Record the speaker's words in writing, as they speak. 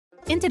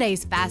In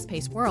today's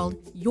fast-paced world,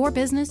 your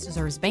business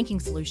deserves banking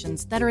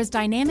solutions that are as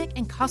dynamic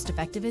and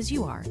cost-effective as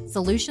you are.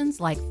 Solutions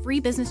like free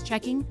business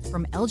checking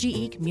from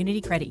LGE Community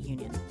Credit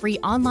Union, free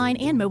online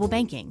and mobile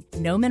banking,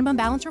 no minimum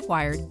balance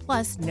required,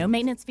 plus no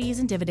maintenance fees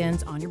and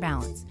dividends on your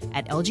balance.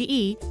 At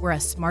LGE, we're a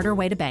smarter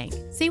way to bank.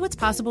 See what's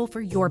possible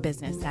for your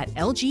business at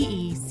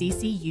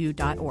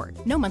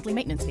lgeccu.org. No monthly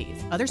maintenance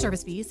fees. Other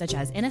service fees such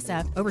as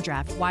NSF,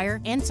 overdraft, wire,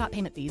 and stop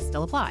payment fees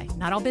still apply.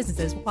 Not all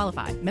businesses will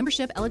qualify.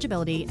 Membership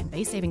eligibility and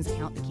base savings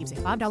account that keeps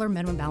a $5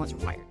 minimum balance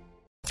required.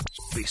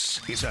 This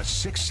is a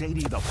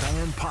 680 The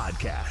Fan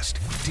podcast.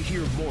 To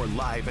hear more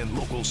live and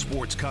local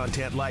sports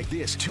content like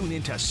this, tune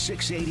into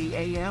 680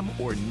 AM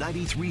or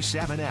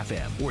 93.7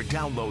 FM or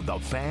download the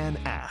Fan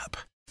app.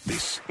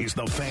 This is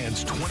the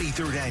Fan's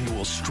 23rd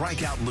annual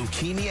Strikeout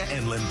Leukemia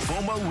and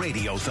Lymphoma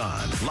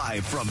Radiothon,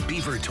 live from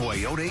Beaver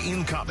Toyota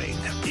in Cumming.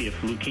 If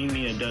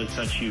leukemia does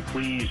touch you,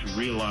 please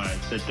realize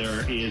that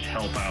there is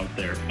help out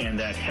there, and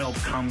that help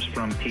comes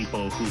from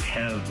people who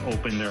have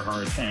opened their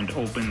hearts and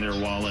opened their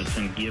wallets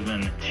and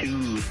given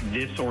to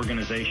this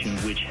organization,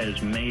 which has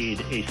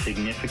made a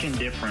significant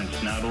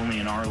difference, not only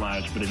in our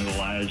lives, but in the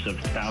lives of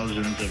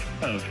thousands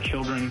of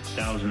children,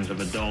 thousands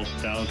of adults,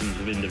 thousands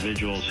of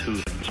individuals who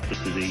have this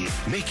disease.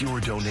 Make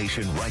your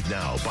donation right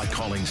now by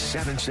calling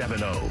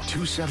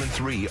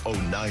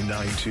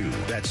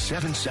 770-273-0992. That's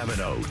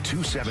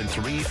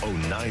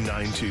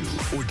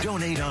 770-273-0992. Or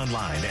donate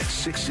online at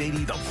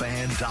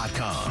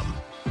 680thefan.com.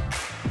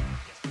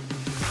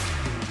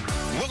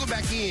 Welcome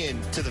back in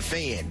to the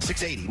Fan,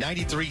 680,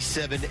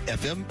 93.7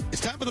 FM.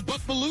 It's time for the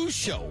Belue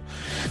Show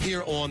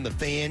here on the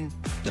Fan,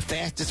 the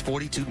fastest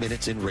 42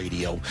 minutes in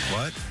radio.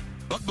 What?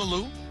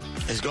 Belue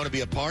is going to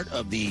be a part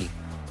of the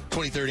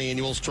 23rd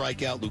annual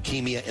Strikeout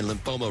Leukemia and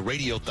Lymphoma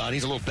Radiothon.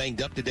 He's a little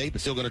banged up today, but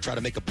still going to try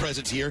to make a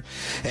presence here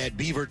at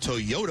Beaver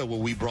Toyota, where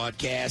we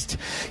broadcast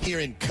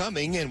here in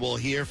Cumming, and we'll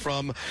hear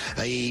from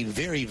a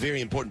very,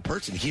 very important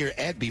person here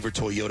at Beaver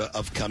Toyota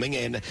of Cumming.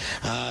 And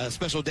a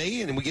special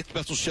day, and we get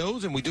special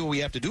shows, and we do what we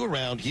have to do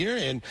around here.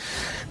 And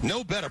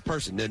no better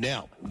person to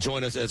now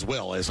join us as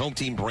well as home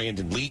team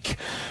Brandon Leak,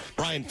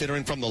 Brian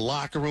Finneran from the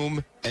locker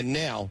room, and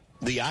now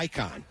the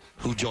icon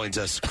who joins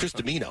us, Chris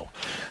Domino,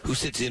 who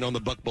sits in on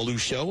the Belue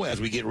Show as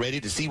we get ready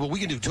to see what we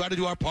can do. Try to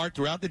do our part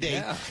throughout the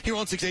day here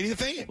on 680 The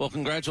Fan. Well,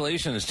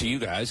 congratulations to you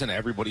guys and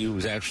everybody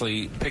who's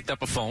actually picked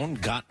up a phone,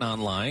 gotten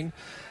online,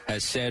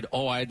 has said,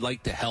 I'd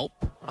like to help.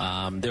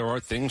 There are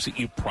things that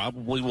you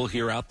probably will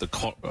hear throughout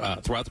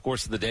the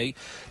course of the day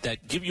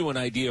that give you an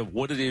idea of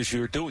what it is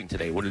you're doing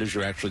today, what it is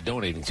you're actually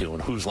donating to,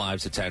 and whose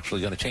lives it's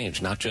actually going to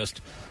change, not just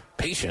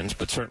patients,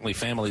 but certainly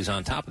families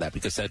on top of that,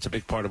 because that's a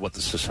big part of what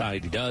the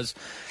society does,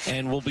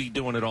 and we'll be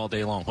doing it all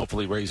day long,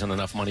 hopefully raising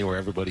enough money where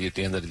everybody at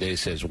the end of the day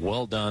says,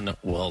 well done,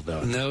 well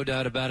done. No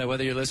doubt about it,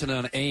 whether you're listening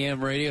on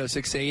AM radio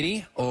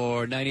 680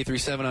 or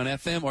 93.7 on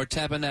FM or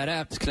tapping that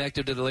app. It's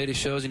connected to the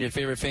latest shows and your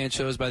favorite fan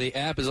shows by the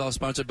app. Is all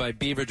sponsored by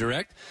Beaver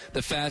Direct,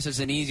 the fastest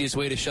and easiest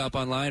way to shop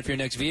online for your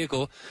next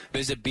vehicle.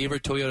 Visit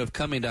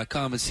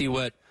beavertoyotaofcumming.com and see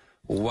what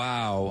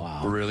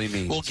Wow really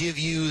means. We'll give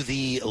you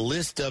the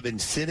list of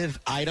incentive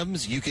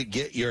items you could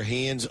get your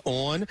hands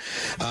on.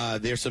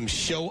 There's some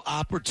show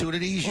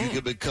opportunities. You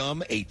could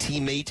become a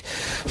teammate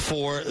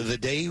for the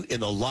day in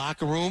the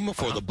locker room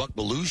for the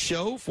Belue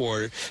Show,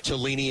 for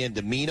Cellini and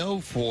Domino,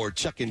 for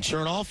Chuck and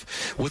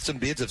Chernoff, with some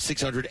bids of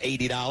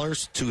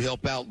 $680 to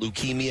help out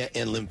leukemia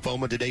and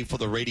lymphoma today for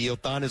the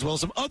Radiothon, as well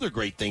as some other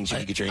great things you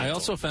can get your hands on. I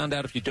also found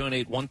out if you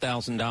donate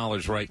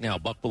 $1,000 right now,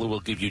 Belue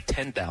will give you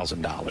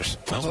 $10,000.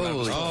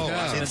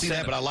 I didn't see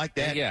that, but I like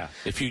that. Yeah,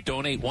 if you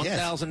donate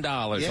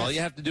 $1,000, all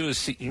you have to do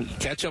is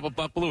catch up with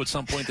Belue at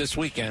some point this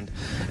weekend,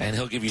 and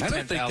he'll give you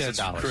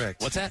 $10,000.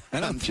 Correct. What's that?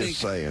 I'm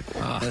just saying.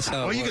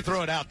 Well, you can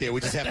throw it out there.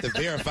 We just have to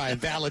verify and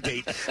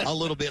validate a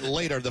little bit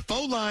later. The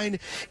phone line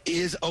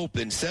is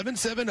open,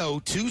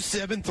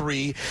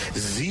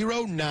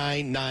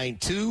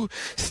 770-273-0992.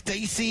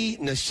 Stacy,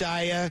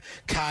 Nashaya,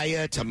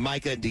 Kaya,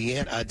 Tamika, and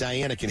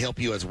Diana can help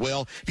you as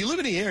well. If you live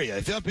in the area,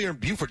 if you're up here in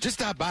Beaufort, just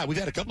stop by. We've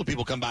had a couple of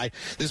people come by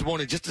this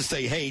morning just to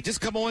say, hey,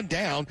 just come on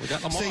down. We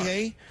got Lamar. Say,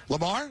 hey,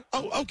 Lamar?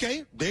 Oh,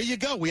 okay. There you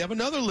go. We have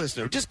another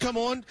listener. Just come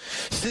on,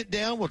 sit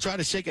down. We'll try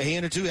to shake a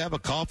hand or two, have a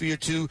coffee or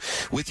two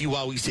with you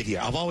while we sit here.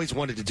 I've always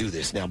wanted to do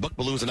this. Now,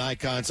 Belue is an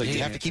icon, so you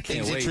have to keep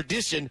things in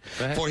tradition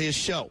for his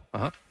show.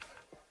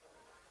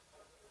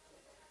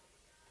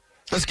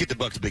 Let's get the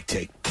Bucks' big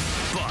take.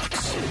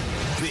 Bucks'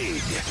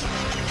 big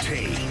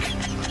take.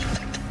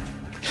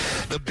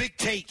 The big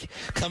take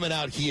coming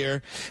out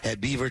here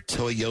at Beaver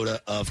Toyota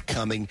of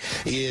Cumming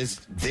is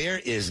there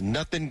is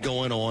nothing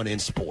going on in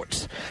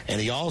sports. And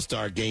the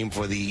All-Star game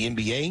for the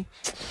NBA,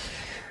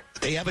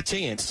 they have a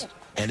chance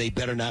And they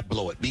better not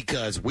blow it,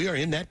 because we are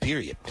in that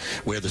period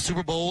where the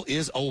Super Bowl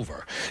is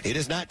over. It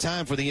is not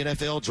time for the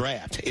NFL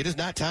draft. It is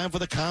not time for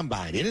the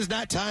combine. It is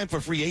not time for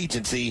free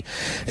agency.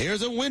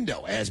 There's a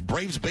window as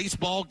Braves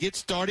baseball gets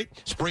started.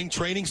 Spring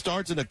training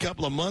starts in a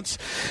couple of months.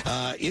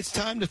 It's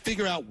time to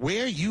figure out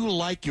where you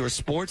like your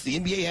sports. The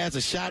NBA has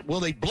a shot. Will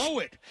they blow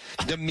it,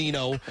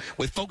 Domino,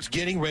 with folks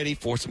getting ready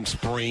for some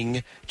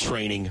spring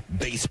training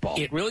baseball?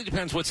 It really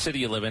depends what city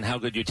you live in, how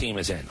good your team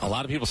is in. A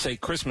lot of people say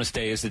Christmas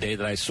Day is the day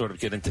that I sort of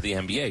get into the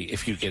NBA.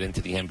 If you get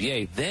into the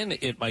NBA, then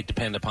it might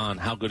depend upon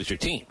how good is your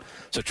team.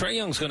 So Trae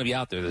Young's going to be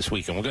out there this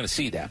week, and we're going to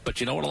see that. But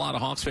you know what a lot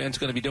of Hawks fans are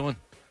going to be doing?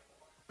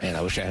 Man,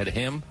 I wish I had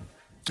him.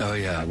 Oh,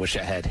 yeah. I wish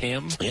I had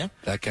him. Yeah.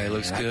 That guy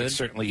looks good. I could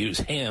certainly use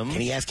him.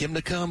 Can he ask him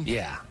to come?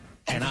 Yeah.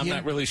 And I'm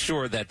not really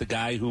sure that the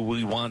guy who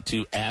we want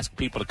to ask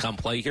people to come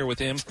play here with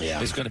him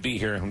is going to be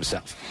here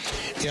himself.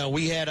 Yeah,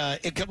 we had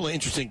a couple of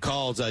interesting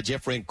calls.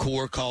 Jeff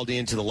Rancour called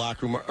into the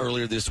locker room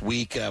earlier this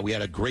week. We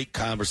had a great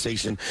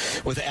conversation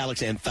with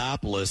Alex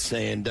Anthopoulos,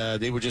 and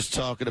they were just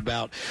talking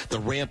about the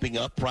ramping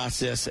up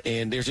process.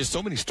 And there's just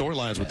so many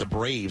storylines with the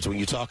Braves when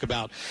you talk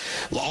about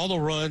all the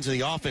runs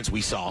and the offense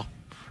we saw.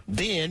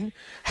 Then,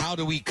 how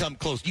do we come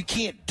close? You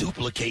can't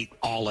duplicate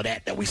all of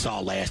that we saw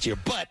last year,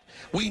 but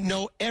we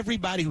know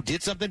everybody who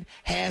did something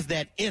has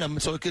that in them,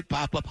 so it could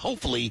pop up,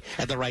 hopefully,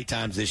 at the right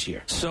times this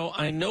year. So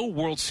I know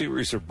World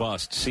Series or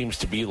bust seems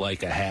to be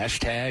like a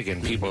hashtag,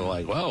 and people are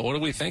like, well, what are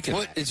we thinking?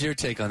 What is your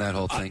take on that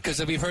whole thing?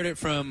 Because we've heard it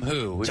from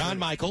who? John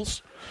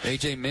Michaels.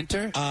 A.J.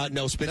 Minter?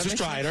 No, Spencer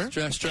Strider.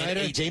 Strider? And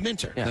A.J.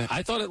 Minter. Yeah.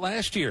 I thought it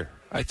last year.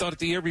 I thought it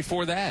the year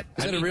before that.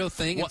 Is that a real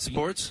thing in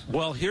sports?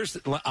 Well, here's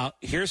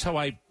how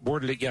I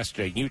worded it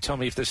yesterday. You tell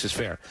me if this is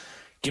fair.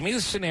 Give me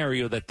the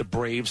scenario that the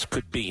Braves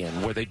could be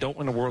in where they don't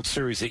win a World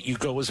Series that you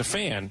go as a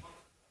fan,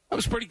 that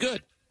was pretty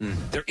good.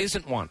 There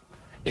isn't one.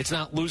 It's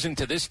not losing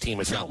to this team.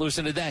 It's not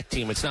losing to that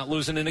team. It's not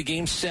losing in a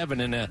Game 7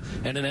 in an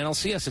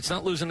NLCS. It's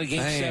not losing in a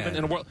Game 7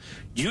 in a World.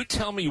 You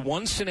tell me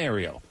one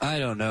scenario. I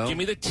don't know. Give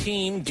me the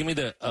team. Give me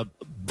the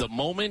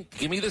moment.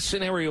 Give me the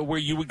scenario where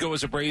you would go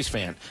as a Braves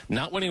fan.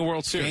 Not winning a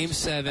World Series. Game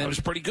 7. That was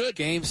pretty good.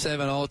 Game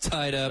 7 all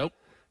tied up. Nope.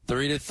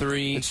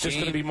 3-3. It's just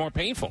going to be more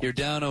painful. You're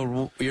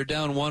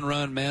down one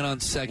run, man on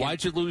second.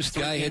 Why'd you lose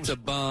 3 Guy games? hits a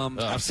bomb.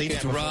 I've seen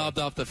gets it robbed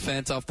off the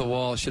fence, off the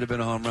wall. Should have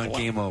been a home run.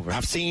 Game over.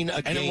 I've seen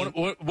a game.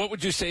 And what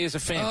would you say as a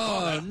fan?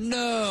 Oh,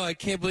 no. I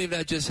can't believe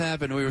that just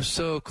happened. We were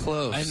so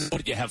close. And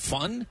did you have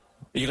fun?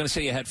 Are you going to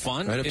say you had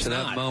fun? Right up to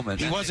that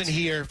moment. He wasn't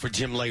here for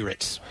Jim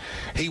Leyritz.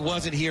 He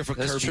wasn't here for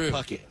That's Kirby true.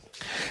 Puckett.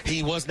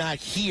 He was not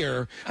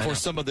here for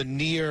some of the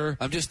near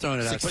I'm just throwing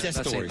it out.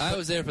 success stories. I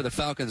was there for the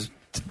Falcons'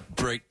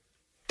 break,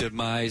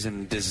 demise,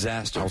 and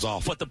disaster. I was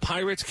off. But the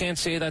Pirates can't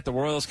say that. The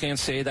Royals can't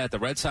say that. The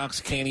Red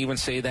Sox can't even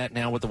say that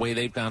now with the way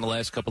they've gone the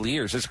last couple of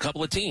years. There's a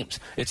couple of teams.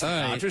 It's the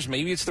Dodgers,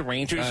 maybe it's the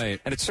Rangers, and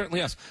it's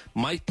certainly us.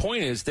 My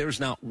point is there's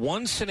not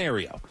one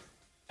scenario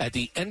at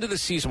the end of the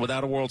season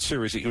without a World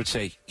Series that you would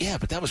say, yeah,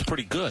 but that was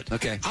pretty good.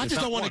 Okay. I just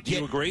don't want to get. Do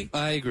you agree?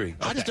 I agree.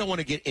 I just don't want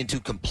to get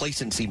into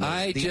complacency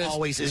mode.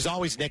 There's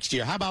always next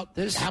year. How about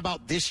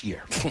this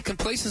year?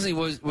 Complacency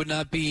would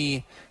not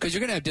be, because you're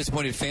going to have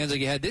disappointed fans like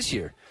you had this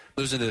year,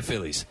 losing to the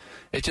Phillies.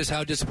 It's just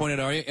how disappointed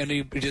are you,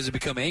 and does it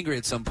become angry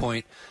at some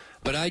point?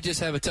 But I just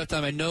have a tough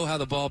time. I know how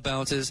the ball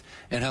bounces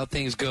and how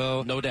things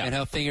go. No doubt. And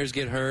how fingers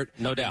get hurt.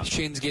 No doubt.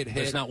 Shins get hit.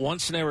 There's not one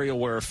scenario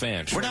where a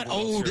fan. We're not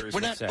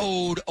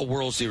owed a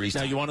World Series.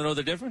 Now, you want to know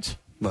the difference?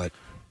 But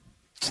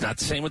It's not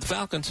the same with the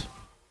Falcons.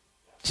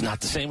 It's not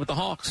the same with the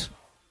Hawks.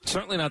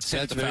 Certainly not the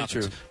same with the Falcons.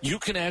 Very true. You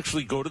can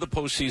actually go to the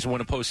postseason,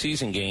 win a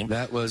postseason game.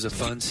 that was a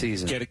fun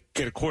season.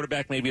 Get a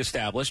quarterback maybe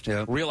established.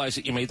 Yeah. Realize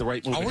that you made the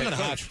right move. We're going to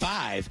head high coach.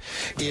 five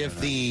if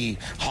the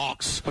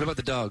Hawks What about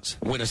the Dogs?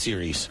 win a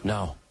series.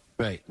 No.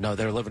 Right. No,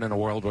 they're living in a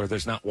world where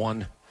there's not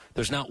one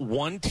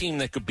team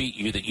that could beat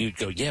you that you'd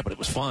go, yeah, but it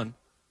was fun.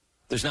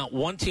 There's not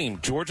one team.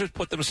 Georgia's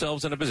put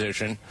themselves in a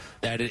position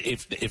that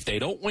if they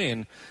don't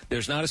win,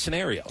 there's not a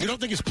scenario. You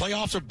don't think it's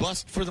playoffs or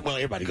bust for them? Well,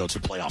 everybody goes to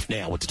the playoff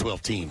now with the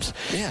 12 teams.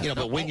 Yeah.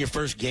 But win your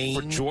first game.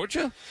 For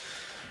Georgia?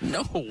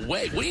 No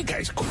way. What are you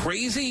guys,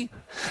 crazy?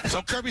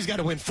 So Kirby's got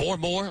to win 4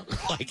 more?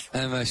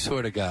 And I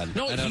swear to God.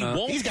 No, I don't he know.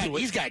 won't.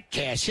 He's got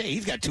cachet.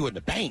 He's got 2 in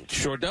the bank.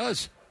 Sure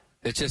does.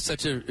 It's just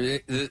such a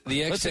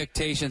the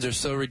expectations are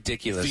so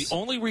ridiculous. The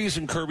only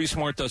reason Kirby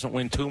Smart doesn't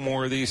win 2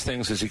 more of these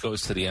things is he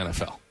goes to the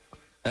NFL.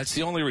 That's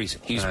the only reason.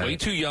 He's way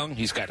too young.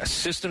 He's got a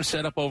system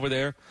set up over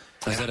there.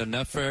 Is that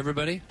enough for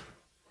everybody?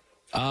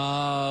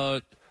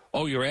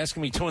 You're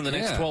asking me 2 in the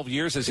next 12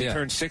 years as he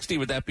turns 60?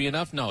 Would that be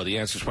enough? No, the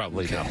answer is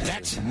probably no.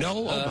 That's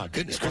no. Oh, my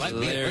goodness.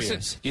 Hilarious.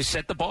 Listen, you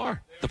set the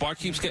bar. The bar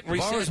keeps getting The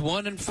reset. bar is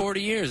 1 in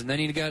 40 years, and then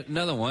you got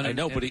another one. I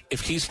know, but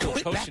if he's still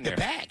Went coaching there,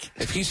 back.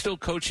 if he's still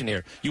coaching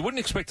there, you wouldn't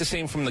expect the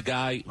same from the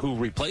guy who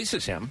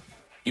replaces him.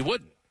 You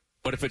wouldn't.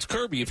 But if it's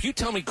Kirby, if you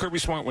tell me Kirby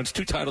Smart wins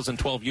 2 titles in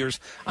 12 years,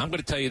 I'm going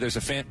to tell you there's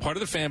a part of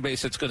the fan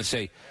base that's going to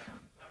say,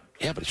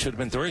 Yeah, but it should have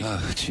been 3. Oh,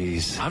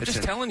 jeez. I'm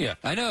just telling you.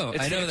 I know.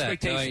 It's I know the that. No,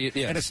 expectation.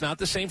 yes. And it's not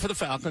the same for the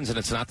Falcons, and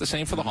it's not the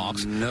same for the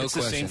Hawks. No it's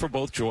question. the same for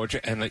both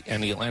Georgia and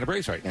the Atlanta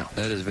Braves right now.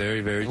 That is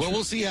very, very true. Well,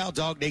 we'll see how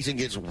Dog Nation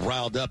gets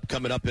riled up.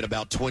 Coming up in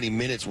about 20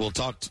 minutes, we'll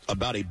talk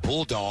about a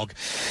bulldog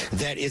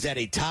that is at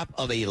a top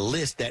of a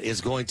list that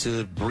is going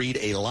to breed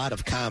a lot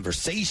of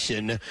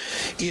conversation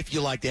if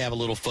you like to have a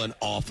little fun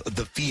off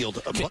the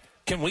field.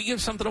 Can we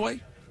give something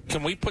away?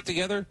 Can we put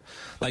together,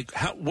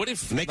 what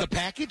if... Make a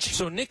package?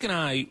 So Nick and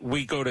I,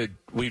 we've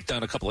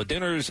done a couple of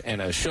dinners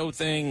and a show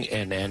thing,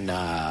 and then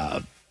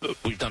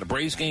we've done a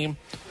Braves game.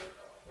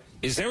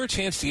 Is there a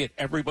chance to get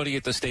everybody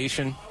at the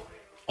station,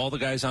 all the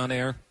guys on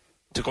air,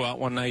 to go out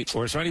one night?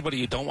 Or is there anybody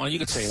you don't want? You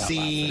could say it out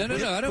loud.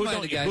 No, I don't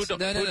mind the guys. Who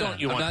don't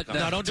you want to come?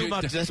 No, don't do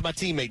that's my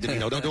teammate,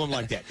 Domino. Don't do him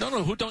like that. No,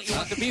 who don't you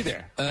want to be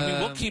there? I mean,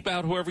 we'll keep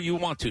out whoever you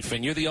want to,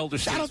 Finn. You're the elder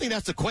statesman. I don't think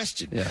that's the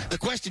question. Yeah. The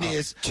question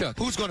is, Chuck.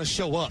 Who's going to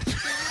show up?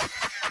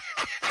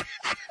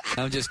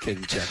 I'm just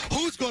kidding, Chuck.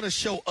 Who's going to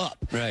show up?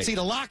 Right. See,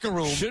 the locker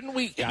room. Shouldn't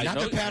we? Not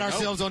to pat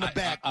ourselves on the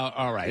back.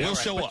 All right. We'll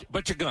show up.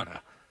 But you're going to.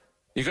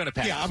 You're going to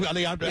pat. Yeah, I'm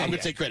going to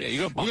take credit.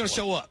 Yeah, we're going to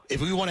show up. If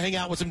we want to hang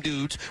out with some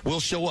dudes, we'll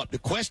show up. The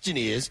question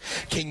is,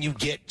 can you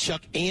get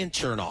Chuck and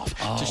Chernoff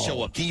to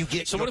show up? Can you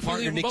get your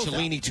partner Nick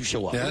Cellini to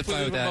show up? Yeah, that's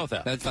fine with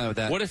that. That's fine with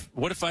that.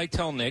 What if I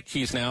tell Nick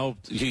he's going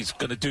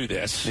to do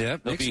this? Yeah,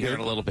 he'll be here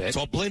in a little bit.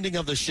 So a blending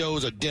of the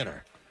shows, a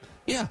dinner.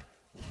 Yeah.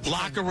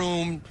 Locker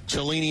room,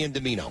 Cellini and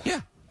Domino.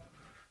 Yeah.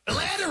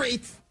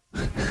 Elaborate.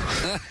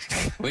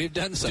 We've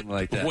done something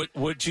like that.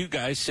 Would you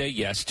guys say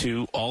yes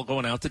to all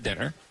going out to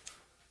dinner?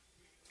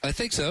 I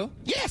think so.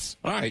 Yes.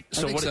 All right.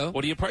 So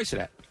what do you price it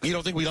at? You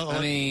don't think we don't? I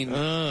mean,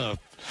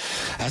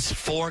 that's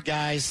 4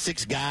 guys,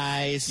 6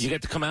 guys. You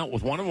get to come out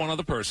with one and one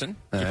other person.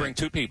 You bring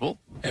 2 people,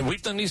 and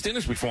we've done these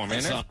dinners before,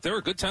 man. They're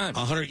a good time.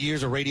 100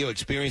 years of radio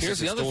experience. Here's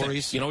the other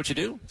stories. thing. You know what you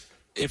do?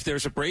 If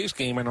there's a Braves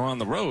game and we're on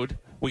the road,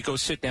 we go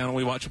sit down and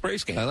we watch a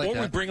Braves game. I like or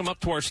that. we bring them up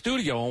to our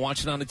studio and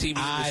watch it on the TV.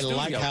 I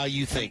like how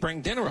you think. And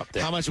bring dinner up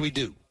there. How much do we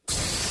do?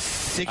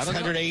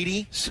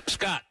 680.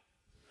 Scott,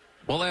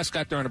 we'll ask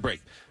Scott during the break.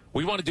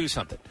 We want to do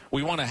something.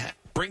 We want to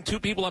bring 2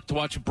 people up to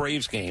watch a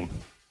Braves game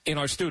in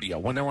our studio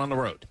when they're on the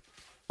road.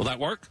 Will that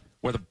work?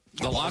 Where the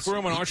locker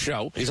room and our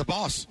show. He's a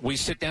boss. We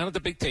sit down at the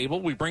big table.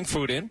 We bring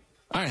food in.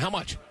 All right, how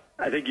much?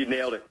 I think you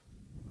nailed it.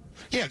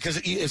 Yeah, because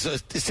it's a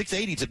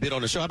 680 to bid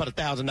on the show. How about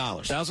 $1,000?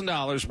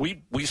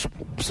 $1,000. We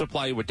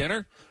supply you with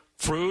dinner,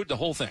 food, the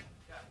whole thing.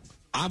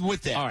 I'm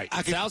with that. All right,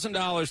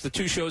 $1,000. The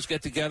 2 shows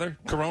get together.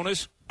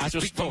 Coronas. I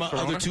speak for my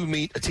other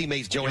 2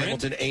 teammates, Joe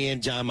Hamilton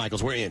and John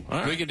Michaels. We're in.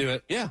 We can do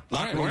it. Yeah.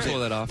 All right, we'll pull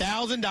that off.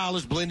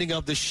 $1,000 blending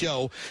of the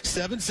show.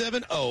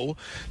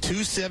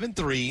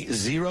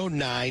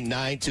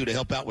 770-273-0992 to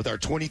help out with our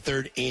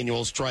 23rd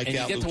annual Strikeout. And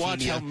you get to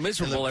watch how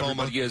miserable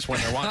everybody is when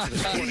they're watching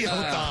this.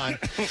 I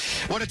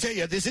want to tell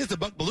you, this is the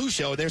Buck Belue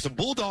Show. There's some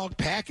Bulldog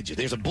packages.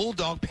 There's a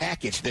Bulldog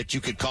package that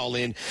you could call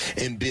in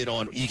and bid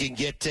on. You can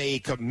get a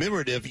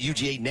commemorative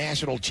UGA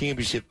National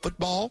Championship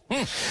football.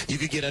 You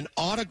could get an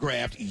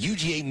autographed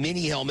UGA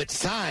mini helmet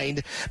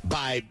signed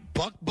by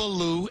Buck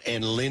Belue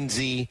and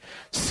Lindsey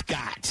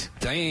Scott.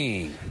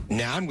 Dang.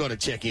 Now I'm going to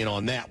check in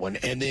on that one.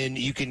 And then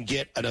you can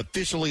get an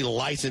officially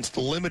licensed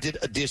limited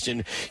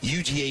edition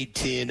UGA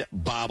 10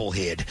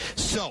 bobblehead.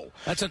 So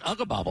that's an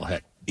UGA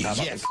bobblehead.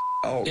 Yes.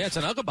 Oh. Yeah, it's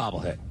an UGA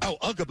bobblehead. Oh,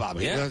 UGA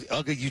bobblehead. Yeah.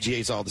 UGA,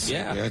 UGA is all the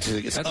same. Yeah. It's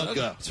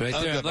UGA. It's right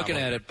there. I'm looking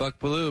at it. Buck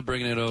Belue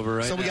bringing it over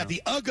right now. So we got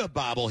the UGA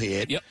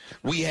bobblehead. Yep.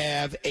 We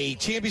have a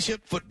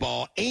championship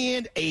football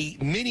and a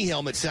mini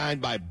helmet signed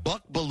by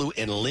Buck Belue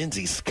and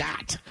Lindsey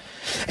Scott.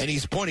 And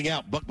he's pointing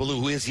out Buck Belue,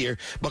 who is here.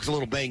 Buck's a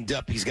little banged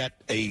up. He's got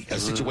a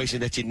situation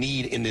that you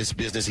need in this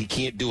business. He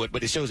can't do it,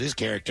 but it shows his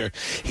character.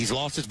 He's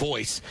lost his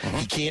voice.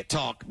 He can't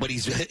talk, but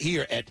he's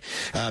here at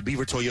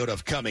Beaver Toyota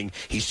of Cumming.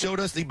 He showed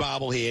us the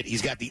bobblehead.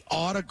 He's got the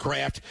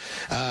autographed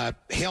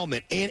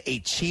helmet and a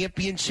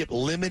championship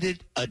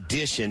limited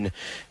edition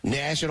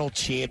national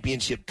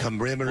championship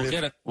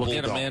commemorative. We'll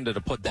get Amanda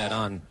to put that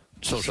on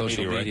social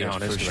media right now on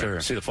for Instagram.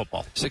 sure. See the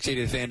football.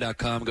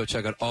 680thefan.com. Go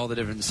check out all the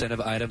different incentive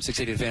items.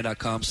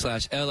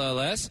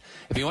 680thefan.com/LLS.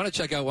 If you want to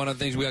check out one of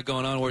the things we got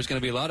going on where it's going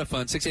to be a lot of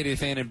fun, 680 The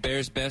Fan and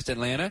Bears Best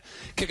Atlanta.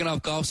 Kicking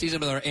off golf season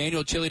with our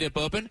annual Chili Dip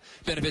Open.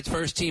 Benefits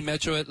First Team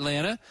Metro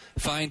Atlanta.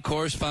 Fine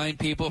course, fine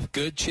people,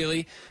 good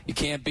chili. You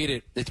can't beat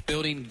it. It's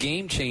building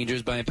game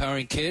changers by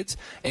empowering kids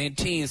and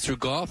teens through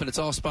golf, and it's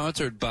all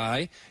sponsored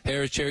by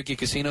Harris Cherokee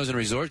Casinos and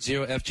Resorts,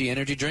 Zero FG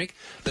Energy Drink,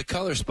 The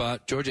Color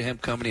Spot, Georgia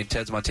Hemp Company, and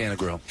Ted's Montana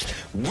Grill.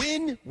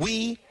 When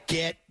we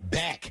get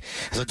back,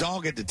 there's a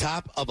dog at the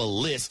top of a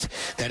list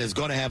that is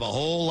going to have a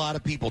whole lot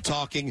of people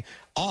talking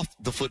off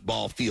the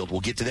football field.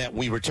 We'll get to that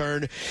when we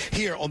return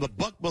here on the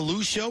Buck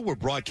Belue Show. We're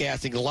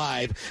broadcasting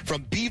live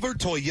from Beaver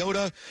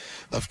Toyota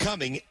of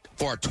Cumming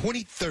for our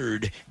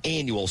 23rd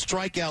annual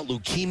Strikeout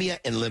Leukemia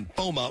and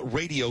Lymphoma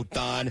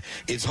Radiothon.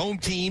 Its home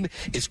team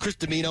is Chris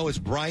Domino. It's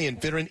Brian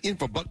Finneran in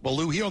for Buck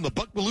Belue here on the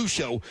Buck Belue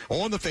Show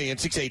on the Fan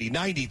 680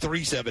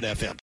 93.7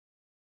 FM.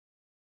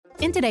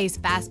 In today's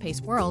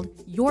fast-paced world,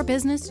 your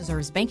business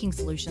deserves banking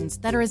solutions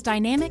that are as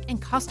dynamic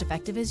and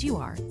cost-effective as you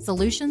are.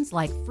 Solutions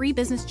like free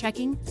business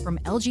checking from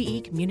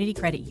LGE Community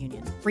Credit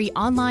Union, free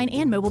online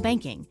and mobile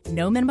banking,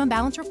 no minimum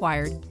balance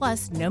required,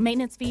 plus no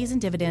maintenance fees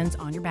and dividends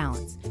on your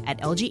balance.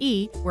 At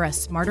LGE, we're a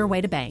smarter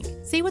way to bank.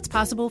 See what's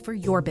possible for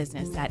your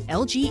business at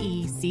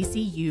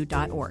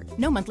lgeccu.org.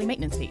 No monthly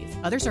maintenance fees.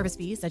 Other service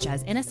fees such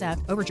as NSF,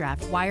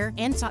 overdraft, wire,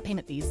 and stop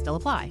payment fees still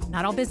apply.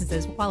 Not all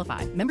businesses will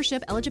qualify.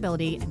 Membership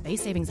eligibility and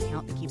base savings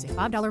account that keeps a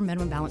 $5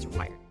 minimum balance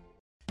required.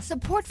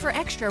 Support for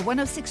Extra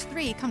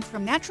 106.3 comes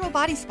from Natural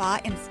Body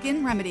Spa and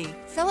Skin Remedy,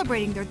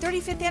 celebrating their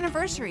 35th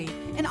anniversary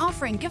and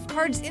offering gift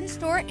cards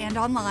in-store and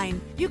online.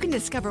 You can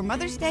discover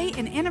Mother's Day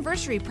and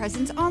anniversary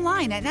presents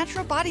online at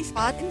Natural Body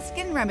Spa and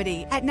Skin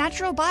Remedy at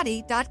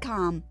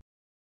naturalbody.com.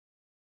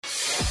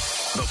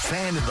 The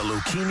Fan and the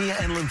Leukemia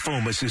and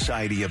Lymphoma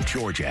Society of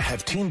Georgia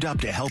have teamed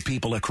up to help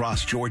people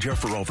across Georgia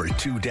for over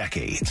 2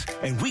 decades.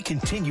 And we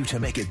continue to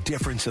make a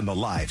difference in the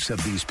lives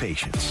of these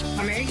patients.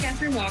 I'm Mary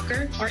Catherine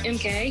Walker, or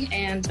MK,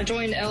 and I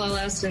joined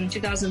LLS in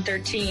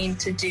 2013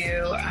 to do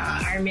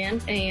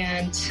Ironman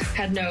and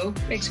had no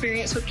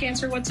experience with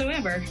cancer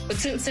whatsoever. But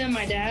since then,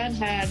 my dad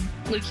had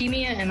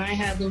leukemia and I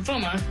had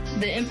lymphoma.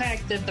 The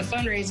impact that the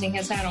fundraising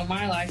has had on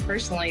my life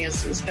personally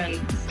has been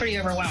pretty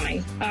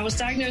overwhelming. I was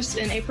diagnosed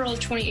in April of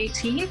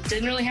 2018.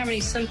 Didn't really have any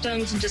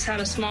symptoms and just had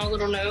a small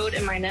little node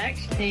in my neck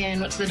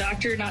and went to the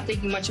doctor not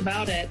thinking much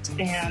about it,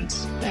 and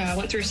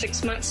went through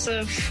 6 months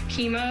of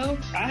chemo.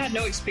 I had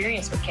no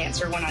experience with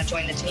cancer when I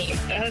joined the team.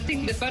 I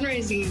think the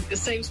fundraising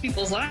saves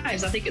people's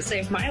lives. I think it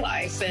saved my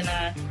life, and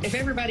if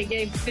everybody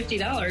gave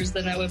 $50,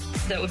 then that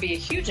would be a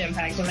huge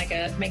impact and make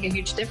a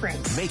huge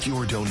difference. Make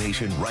your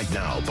donation right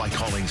now by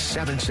calling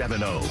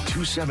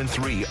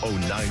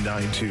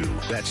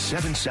 770-273-0992. That's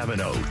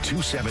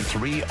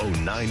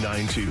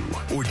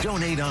 770-273-0992. Or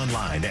donate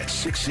online at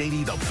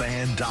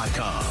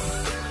 680thefan.com.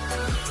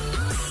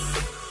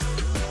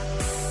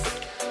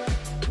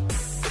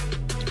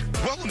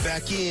 Welcome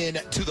back in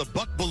to the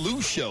Buck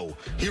Belue Show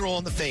here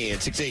on the Fan,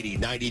 680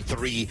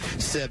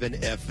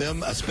 93.7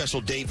 FM. A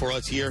special day for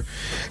us here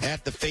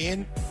at the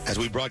Fan as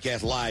we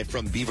broadcast live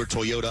from Beaver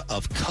Toyota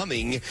of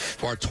Cumming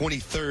for our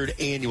 23rd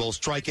annual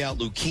Strikeout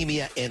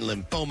Leukemia and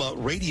Lymphoma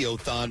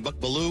Radiothon. Buck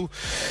Belue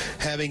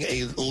having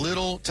a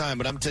little time,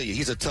 but I'm telling you,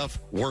 he's a tough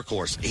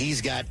workhorse.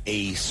 He's got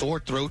a sore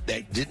throat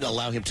that didn't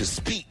allow him to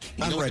speak.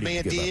 You know what the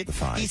man did?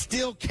 He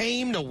still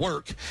came to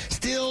work,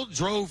 still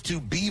drove to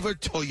Beaver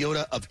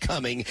Toyota of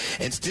Cumming,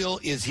 and still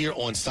is here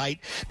on site.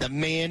 The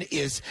man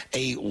is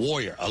a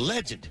warrior, a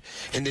legend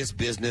in this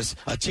business,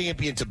 a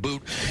champion to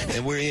boot,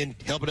 and we're in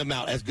helping him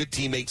out as good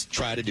teammates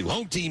try to do.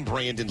 Home team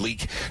Brandon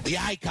Leak, the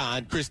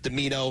icon Chris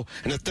Domino,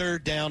 and the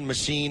third down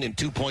machine and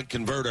 2-point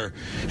converter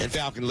and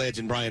Falcon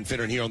legend Brian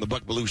Finner here on the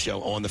Buck Belue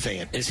Show on the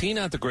Fan. Is he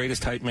not the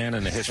greatest hype man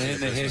in the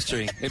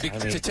history?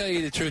 To tell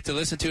you the truth, to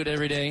listen to it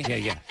every day.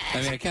 Yeah.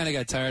 I mean, I kind of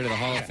got tired of the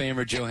Hall of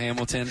Famer Joe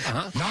Hamilton.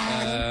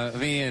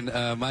 Me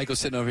and Michael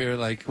sitting over here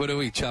like, what do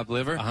we, chop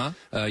liver?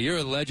 You're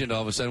a legend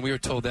all of a sudden. We were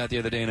told that the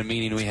other day in a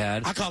meeting we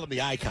had. I call him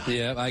the icon.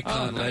 Yeah,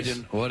 icon,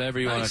 legend, whatever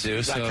you want to do.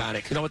 He's so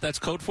iconic. You know what that's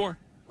code for?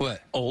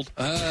 What? Old.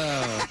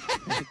 Oh,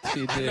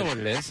 you did. I know what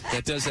it is.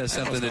 That does have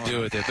something to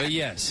do with it. But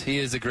yes, he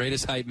is the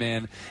greatest hype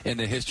man in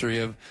the history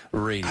of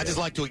radio. I just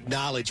like to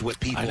acknowledge what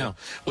people,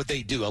 what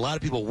they do. A lot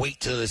of people wait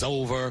till it's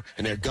over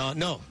and they're gone.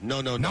 No.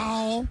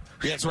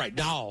 That's right.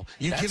 No.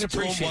 You give it to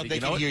them while they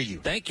can hear you.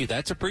 Thank you.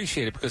 That's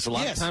appreciated because a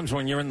lot of times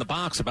when you're in the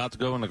box about to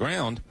go in the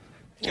ground,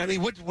 I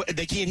mean, what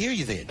they can't hear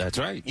you then. That's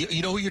right.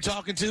 You know who you're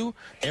talking to?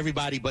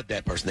 Everybody but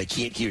that person. They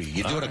can't hear you.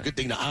 You're doing a good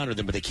thing to honor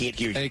them, but they can't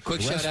hear you. Hey, quick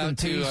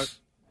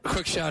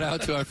shout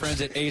out to our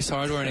friends at Ace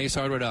Hardware and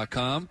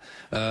acehardware.com.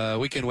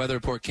 Weekend weather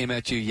report came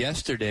at you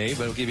yesterday,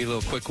 but we'll give you a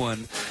little quick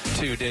one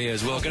today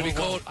as well. Going to be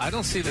cold. I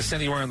don't see this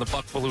anywhere in the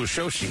Buck Belue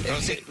show sheet.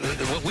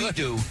 What we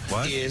do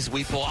is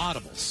we pull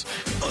audibles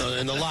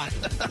in the lot.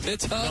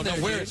 It's on I don't there,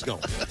 know where dude. it's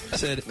going.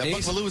 Said Now,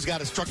 Buck Belue's got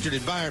a structured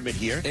environment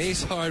here.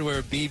 Ace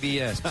Hardware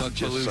BBS, Buck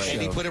Belue Show.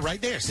 And he put it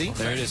right there, see?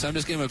 There it is. I'm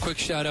just giving him a quick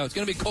shout out. It's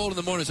going to be cold in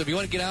the morning, so if you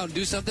want to get out and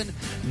do something,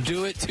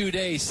 do it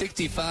today.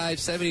 65,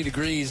 70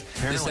 degrees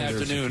this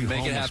afternoon.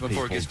 Make it happen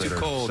before it gets too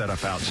cold. Set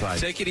up outside.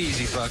 Take it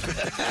easy, Buck.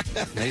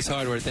 Ace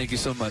Hardware, thank you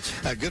so much.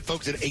 Good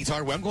folks at Ace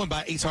Hardware. I'm going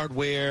by Ace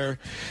Hardware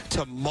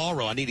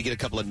tomorrow. I need to get a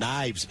couple of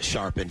knives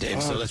sharpened,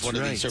 and so that's one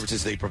of the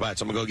services they provide.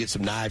 So I'm going to go get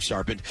some knives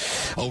sharpened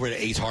over at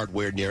Ace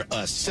Hardware near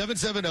us.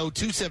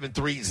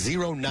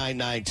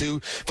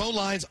 770-273-0992. Phone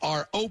lines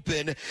are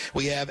open.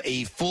 We have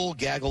a full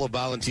gaggle of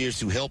volunteers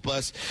to help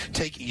us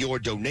take your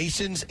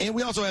donations, and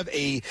we also have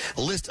a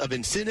list of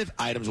incentive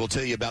items we'll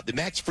tell you about. The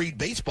Max Fried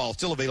baseball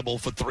still available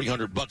for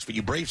 $300 for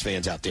you Braves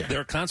fans out there. There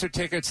are concert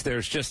tickets.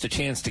 There's just a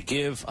chance to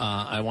give.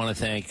 I want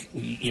to thank,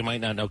 you might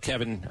not know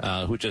Kevin,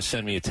 who just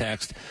sent me a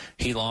text.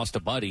 He lost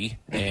a buddy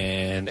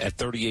and at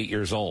 38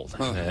 years old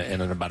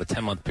and in about a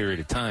 10-month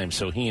period of time.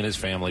 So he and his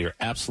family are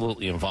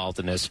absolutely involved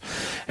in this.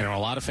 And there are a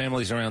lot of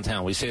families around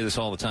town. We say this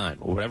all the time.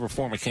 Whatever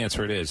form of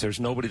cancer it is, there's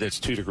nobody that's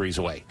 2 degrees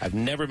away. I've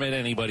never met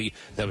anybody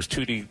that was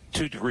 2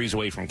 degrees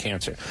away from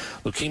cancer.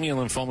 Leukemia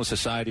and Lymphoma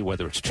Society,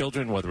 whether it's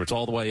children, whether it's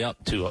all the way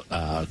up to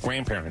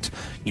grandparents,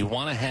 you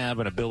want to have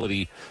an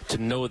ability to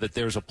know that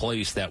there's a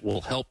place that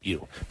will help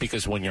you.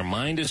 Because when your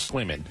mind is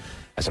swimming,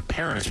 as a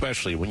parent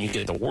especially, when you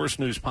get the worst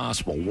news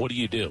possible, what do?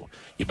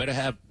 You better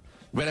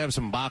have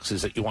some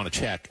boxes that you want to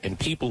check, and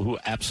people who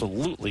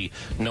absolutely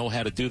know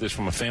how to do this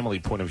from a family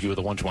point of view are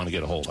the ones you want to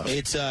get a hold of.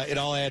 It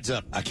all adds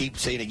up. I keep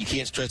saying it. You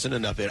can't stress it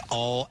enough. It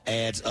all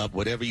adds up.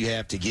 Whatever you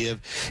have to give,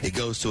 it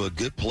goes to a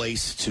good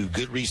place, to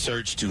good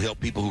research, to help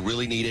people who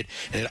really need it,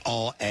 and it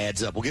all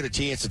adds up. We'll get a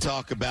chance to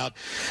talk about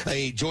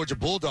a Georgia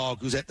Bulldog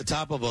who's at the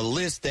top of a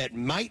list that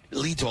might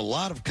lead to a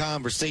lot of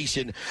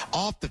conversation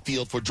off the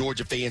field for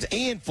Georgia fans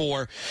and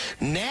for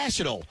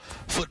national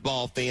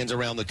football fans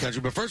around the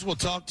country. But first, we'll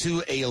talk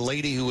to a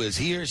lady who is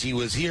here. She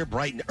was here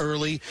bright and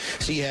early.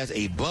 She has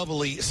a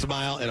bubbly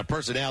smile and a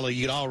personality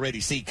you can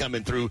already see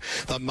coming through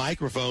the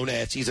microphone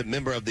as she's a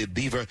member of the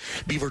Beaver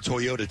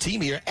Toyota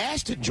team here.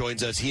 Ashton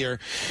joins us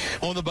here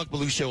on the Buck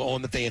Belue Show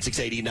on the Fan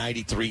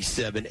 680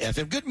 93.7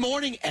 FM. Good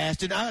morning,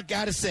 Ashton. I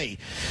got to say,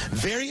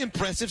 very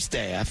impressive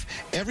staff.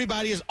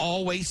 Everybody is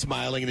always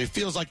smiling, and it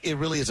feels like it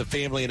really is a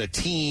family and a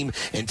team,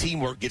 and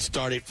teamwork gets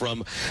started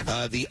from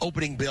the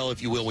opening bell,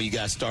 if you will, when you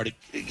guys started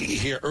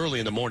here early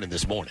in the morning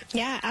this morning.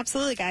 Yeah,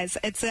 absolutely, guys.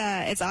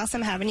 It's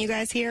awesome having you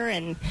guys here,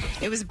 and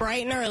it was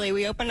bright and early.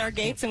 We opened our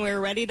gates and we were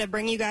ready to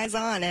bring you guys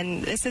on,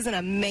 and this is an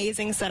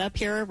amazing setup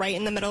here right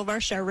in the middle of our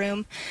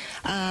showroom,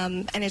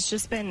 and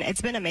it's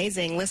been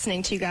amazing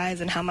listening to you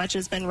guys and how much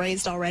has been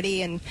raised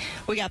already, and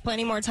we got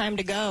plenty more time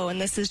to go, and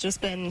this has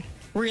just been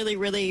really,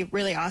 really,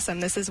 really awesome.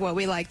 This is what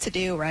we like to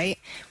do, right?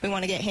 We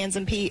want to get hands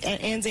and feet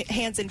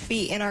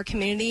in our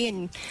community,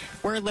 and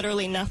we're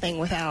literally nothing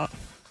without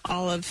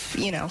all of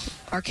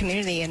our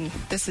community, and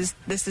this is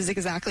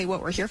exactly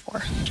what we're here for.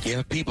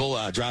 Yeah, people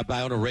drive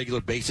by on a regular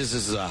basis.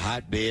 This is a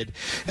hotbed.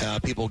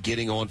 People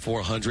getting on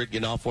 400,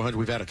 getting off 400.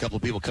 We've had a couple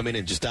of people come in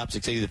and just stop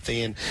 680 the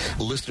Fan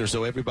listeners.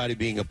 So everybody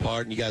being a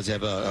part, and you guys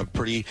have a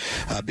pretty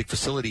big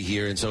facility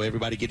here, and so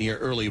everybody getting here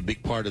early, a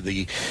big part of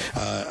the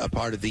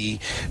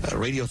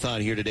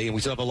radiothon here today. And we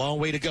still have a long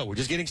way to go. We're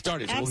just getting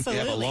started. So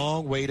Absolutely. we have a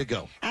long way to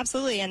go.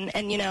 Absolutely, and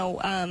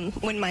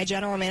when my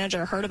general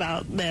manager heard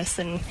about this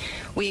and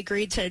we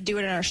agreed to do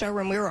it in our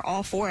showroom, we were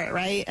all for it,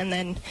 right? And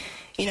then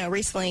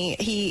recently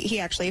he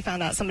actually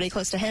found out somebody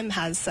close to him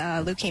has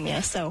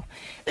leukemia. So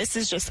this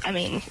is just,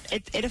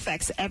 it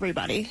affects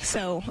everybody.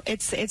 So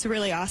it's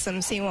really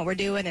awesome seeing what we're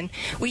doing. And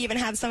we even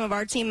have some of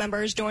our team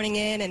members joining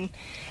in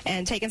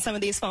and taking some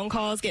of these phone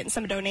calls, getting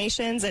some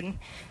donations. And,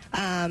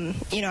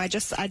 I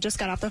just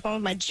got off the phone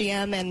with my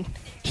GM, and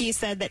he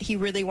said that he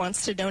really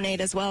wants to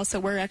donate as well. So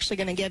we're actually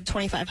going to give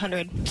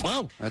 $2,500.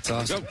 Wow. That's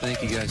awesome.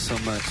 Thank you guys so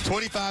much.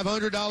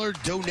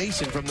 $2,500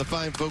 donation from the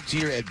fine folks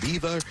here at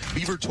Beaver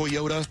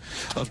Toyota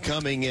of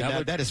Cumming,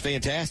 and that is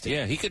fantastic.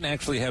 Yeah, he can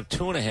actually have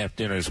 2.5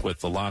 dinners with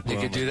the locker room.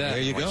 He could do that.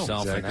 There you go.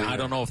 Exactly. I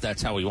don't know if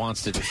that's how he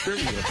wants to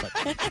distribute it,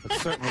 but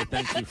certainly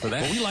thank you for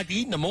that. Well, we like to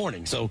eat in the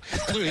morning, so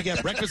clearly you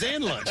got breakfast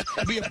and lunch.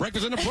 It'd be a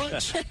breakfast and a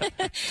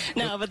brunch.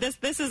 No, but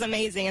this is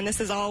amazing, and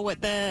this is all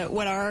what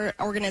our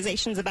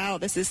organization's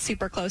about. This is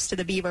super close to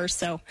the Beavers,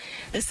 so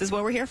this is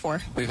what we're here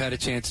for. We've had a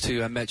chance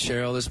to. I met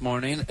Cheryl this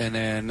morning, and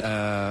then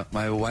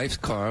my wife's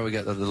car. We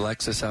got the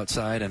Lexus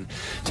outside and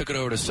took it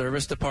over to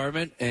service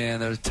department,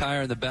 and the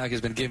tire in the back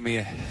has been giving me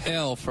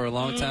hell for a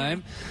long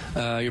time.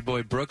 Your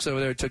boy Brooks over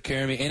there took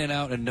care of me in and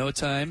out in no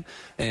time,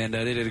 and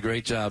they did a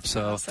great job.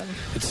 So awesome.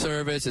 It's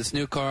service, it's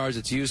new cars,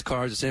 it's used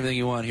cars, it's everything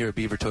you want here at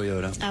Beaver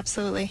Toyota.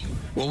 Absolutely.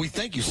 Well, we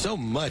thank you so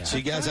much.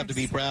 You guys have to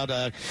be proud.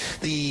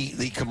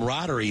 The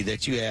camaraderie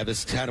that you have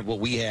is kind of what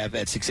we have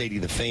at 680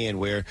 The Fan,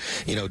 where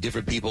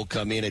different people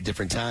come in at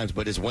different times,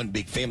 but it's one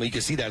big family. You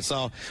can see that. I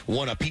saw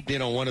one. I peeped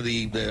in on one of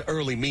the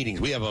early meetings.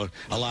 We have a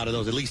lot of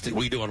those. At least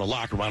we do on the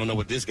locker room. I don't know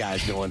what this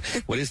guy's doing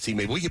with his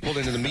teammate. We get pulled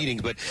into the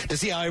meetings, but to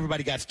see how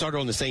everybody got started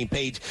on the same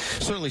page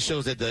certainly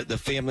shows that the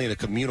family and the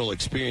communal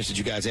experience that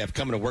you guys have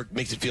coming to work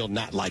makes it feel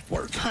not like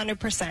work.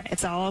 100%.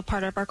 It's all a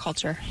part of our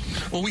culture.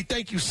 Well, we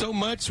thank you so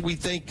much. We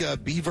thank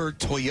Beaver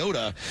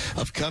Toyota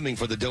of Cumming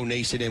for the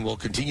donation, and we'll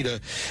continue to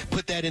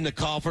put that in the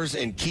coffers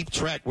and keep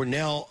track. We're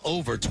now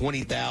over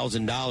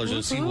 $20,000.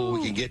 We'll see what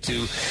we can get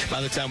to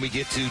by the time we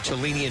get to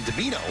Cellini and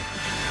Domino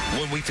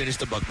when we finish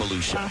the Buck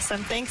Belue Show.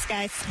 Awesome. Thanks,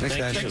 guys.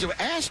 Thanks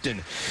to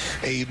Ashton,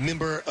 a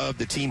member of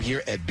the team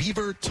here at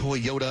Beaver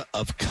Toyota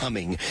of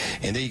Cumming.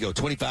 And there you go,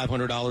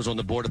 $2,500 on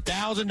the board.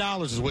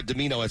 $1,000 is what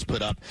Domino has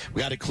put up.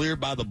 We got it cleared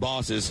by the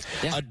bosses.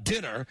 Yeah. A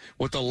dinner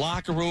with the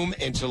locker room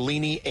and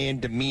Cellini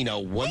and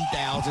Domino.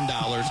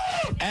 $1,000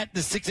 at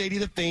the 680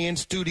 The Fan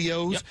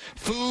Studios,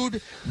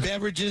 food,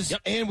 beverages,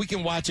 and we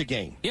can watch a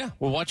game. Yeah,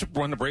 we'll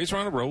run the Braves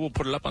around the road. We'll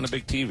put it up on the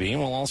big TV, and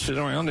we'll all sit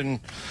around and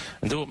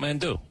do what men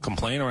do: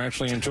 complain or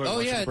actually enjoy. Oh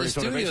yeah, the in the Braves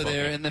on studio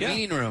there game. in the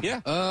meeting room.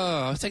 Yeah.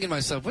 Oh, I was thinking to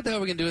myself, what the hell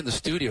are we gonna do in the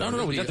studio?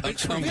 No, we got the big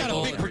screen. We got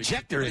a big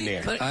projector in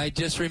there. I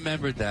just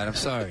remembered that. I'm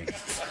sorry.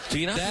 Do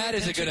you not? That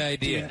is a good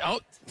idea.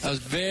 I was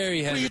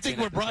very hesitant. What do you think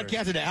we're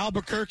broadcasting to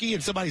Albuquerque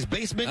in somebody's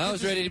basement? I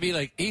was ready to be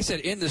like, he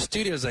said in the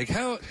studio. I was like,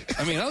 how?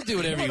 I mean, I'll do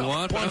whatever you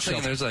want, but I'm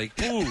thinking there's like,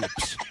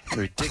 oops,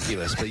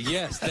 ridiculous. But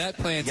yes, that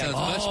plan sounds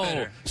much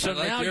better. So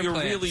like now your you're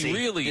plan.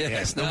 really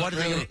yes. The one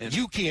thing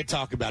you can't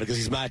talk about it because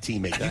he's my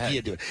teammate. You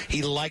can't do it.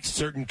 He likes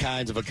certain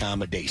kinds of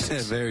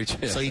accommodations. Very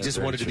true. So he just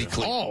wanted to be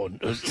clear. Oh,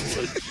 do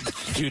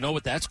you know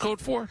what that's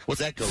code for? What's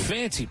that code?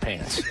 Fancy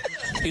pants.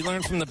 He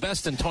learned from the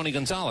best in Tony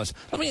Gonzalez.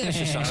 Let me ask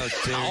you something.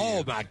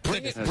 Oh my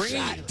goodness!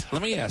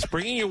 Let me ask.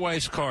 Bringing your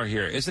wife's car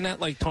here, isn't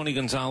that like Tony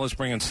Gonzalez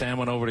bringing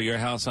salmon over to your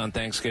house on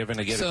Thanksgiving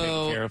to get it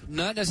taken care of?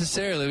 Not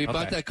necessarily. We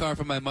bought that car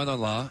from my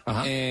mother-in-law,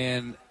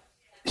 and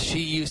she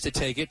used to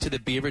take it to the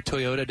Beaver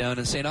Toyota down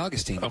in St.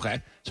 Augustine. Okay.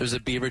 So there's a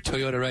Beaver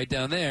Toyota right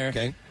down there.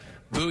 Okay.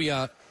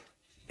 Booyah.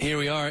 Here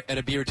we are at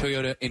a Beaver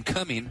Toyota in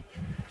Cumming,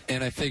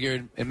 and I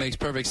figured it makes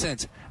perfect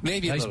sense.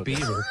 Maybe a little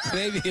Beaver.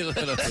 Maybe a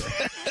little bit.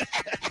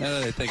 Now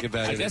that I think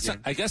about it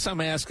I guess I'm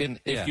asking,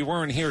 if you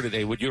weren't here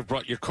today, would you have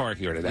brought your car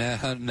here today?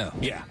 No.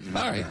 Yeah.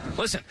 All right.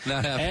 Listen,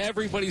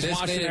 everybody's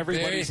washing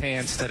everybody's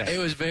hands today. It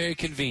was very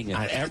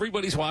convenient.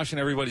 Everybody's washing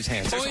everybody's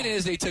hands. Point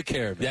is, they took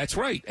care of it. That's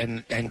right.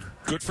 And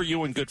good for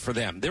you and good for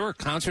them. There were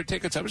concert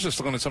tickets. I was just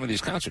looking at some of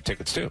these concert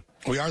tickets, too.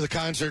 We are the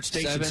concert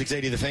station,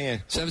 680 The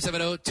Fan.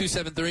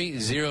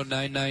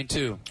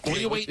 770-273-0992. What are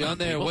you waiting on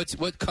there?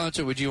 What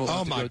concert would you want to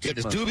go to? Oh, my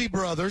goodness. Doobie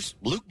Brothers,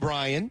 Luke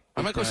Bryan.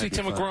 I might go see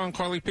Tim McGraw and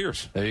Carly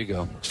Pierce. There you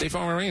go. State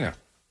Farm Arena.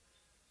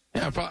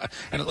 Yeah,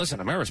 and listen,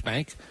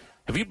 Amerisbank.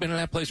 Have you been to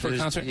that place for a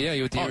concert? Yeah,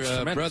 you with your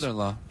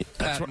brother-in-law,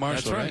 Pat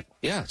Marshall, right?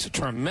 Yeah, it's a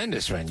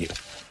tremendous venue.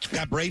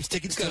 Got Braves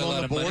tickets got still a lot on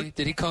the of board. money.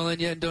 Did he call in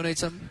yet and donate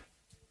something?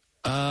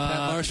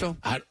 Pat Marshall?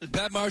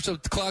 Pat Marshall,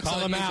 clock's Call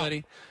on him you, out.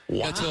 buddy.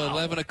 Wow. Got till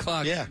 11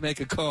 o'clock. Yeah. Make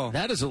a call.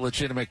 That is a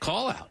legitimate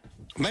call-out.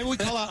 Maybe we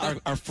call out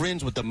our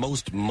friends with the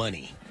most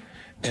money,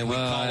 and we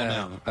call them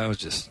out. I was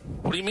just...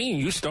 What do you mean?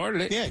 You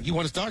started it. Yeah, you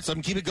want to start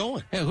something, keep it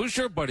going. Yeah, who's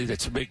your buddy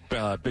that's a big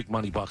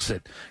money bucks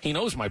that he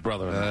knows my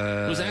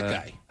brother-in-law? Who's that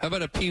guy? How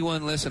about a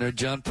P1 listener,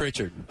 John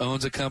Pritchard,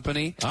 owns a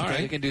company. All right.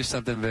 He can do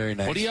something very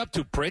nice. What are you up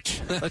to,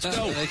 Pritch? Let's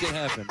go. Make it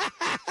happen.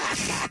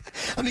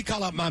 Let me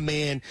call out my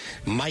man,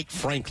 Mike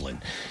Franklin,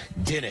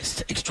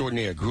 dentist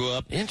extraordinaire. Grew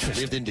up,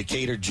 lived in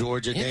Decatur,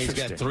 Georgia. Now he's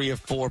got 3 or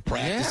 4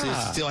 practices.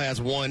 Yeah. Still has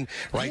one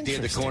right there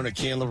at the corner of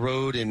Candler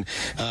Road and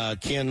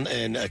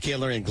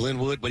Candler and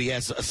Glenwood. But he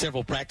has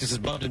several practices.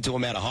 Bumped into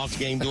him at a Hawks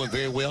game, doing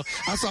very well.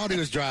 I saw what he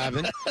was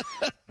driving.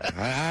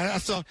 I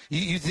saw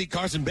you think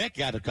Carson Beck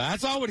got a car. I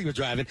saw what he was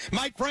driving.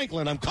 Mike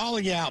Franklin, I'm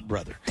calling you out,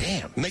 brother.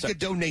 Damn. Make a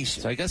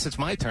donation. So I guess it's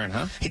my turn,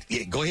 huh?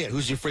 Yeah, go ahead.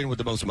 Who's your friend with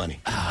the most money?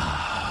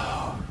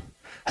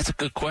 That's a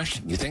good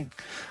question. You think?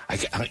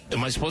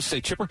 Am I supposed to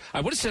say Chipper?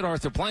 I would have said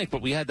Arthur Blank,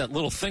 but we had that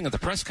little thing at the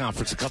press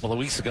conference a couple of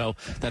weeks ago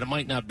that it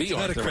might not be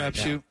Arthur. Not a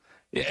crapshoot.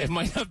 Yeah, it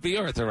might not be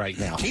Arthur right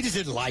now. He just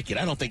didn't like it.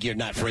 I don't think you're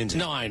not friends.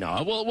 No, I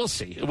know. Well, we'll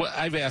see.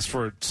 I've asked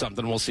for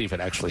something. We'll see if it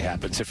actually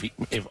happens.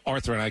 If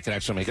Arthur and I can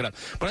actually make it up.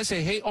 But I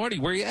say, hey, Artie,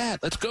 where you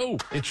at? Let's go.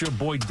 It's your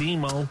boy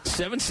Demo.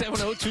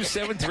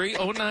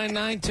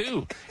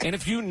 770-273-0992. And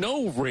if you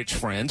know rich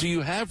friends or you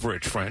have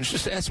rich friends,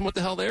 just ask them what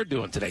the hell they're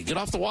doing today. Get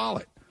off the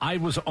wallet. I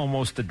was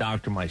almost a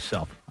doctor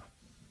myself.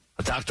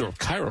 A doctor of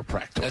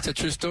chiropractor. That's a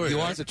true story.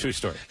 That's a true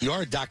story. You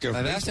are a doctor of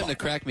I've baseball. asked him to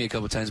crack me a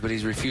couple times, but he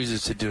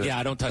refuses to do it. Yeah,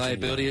 I don't touch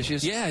liability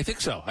issues. Yeah, I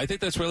think so. I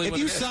think that's really If what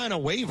you it is. sign a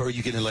waiver,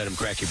 you can let him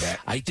crack your back.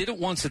 I did it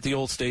once at the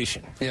old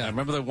station. Yeah.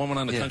 Remember the woman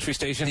on the country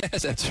station?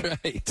 Yes, that's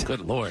right.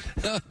 Good Lord.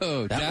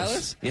 Oh,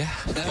 Dallas?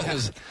 That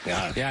was.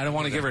 Yeah, I don't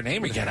want to give her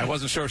name again. I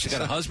wasn't sure if she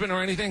got a husband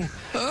or anything.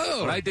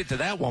 Oh. What I did to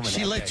that woman.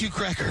 She let you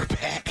crack her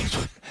back.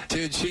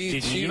 Dude, she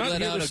you not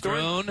let hear out the a story?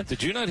 groan.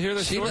 Did you not hear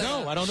the story?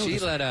 No, I don't know She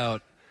this. let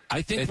out.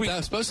 I think It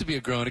was supposed to be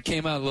a groan. It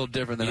came out a little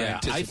different than I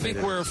anticipated. I think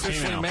we're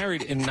officially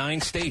married in 9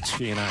 states,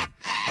 she and I.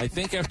 I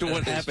think after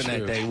what That is happened true.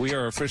 that day, we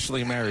are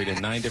officially married in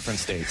 9 different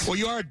states. Well,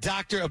 you are a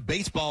doctor of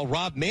baseball,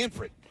 Rob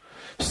Manfred,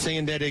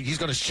 saying that he's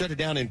going to shut it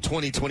down in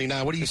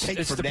 2029. What do you take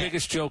It's from the that?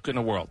 biggest joke in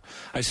the world.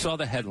 I saw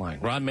the headline,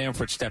 Rob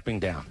Manfred stepping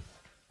down.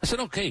 I said,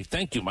 okay,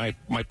 thank you. My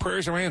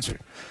prayers are answered.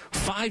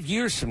 5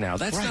 years from now,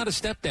 that's not a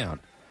step down.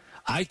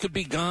 I could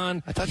be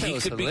gone. I thought that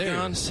was could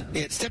hilarious. be gone.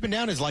 Yeah, stepping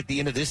down is like the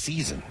end of this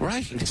season.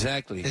 Right.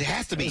 Exactly. It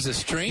has to be. It was the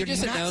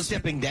strangest You're not announcement.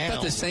 stepping down. I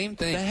thought the same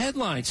thing. The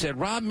headline said,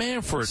 Rob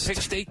Manfred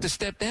picks state to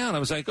step down. I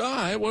was like, all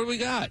right, what do we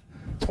got?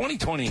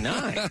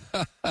 2029.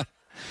 I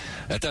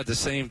thought the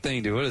same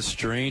thing, dude. What a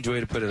strange way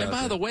to put it out. And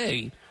by the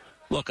way,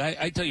 look,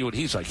 I tell you what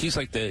he's like. He's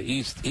like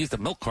he's the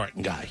milk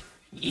carton guy.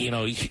 You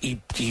know, he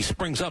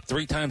springs up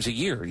 3 times a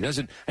year. He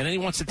doesn't, and then he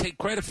wants to take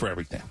credit for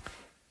everything.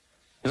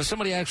 You know,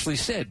 somebody actually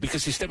said,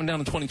 because he's stepping down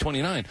in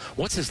 2029,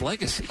 what's his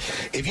legacy?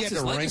 If you had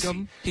to rank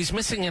him, he's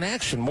missing in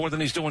action more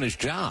than he's doing his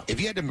job. if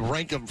you had to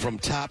rank him from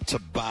top to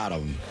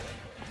bottom,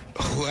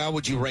 how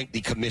would you rank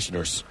the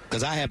commissioners?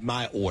 Because I have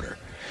my order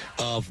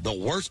of the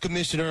worst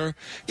commissioner,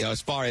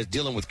 as far as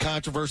dealing with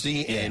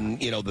controversy, and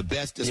the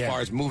best as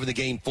far as moving the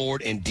game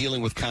forward and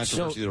dealing with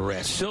controversy. The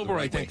rest. Silver,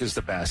 I think, is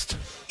the best.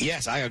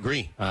 Yes, I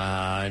agree.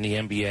 In the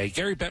NBA,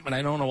 Gary Bettman,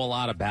 I don't know a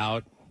lot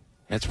about.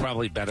 It's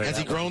probably better. Has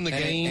he grown the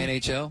game?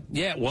 NHL?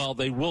 Yeah, well,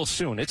 they will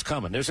soon. It's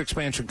coming. There's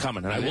expansion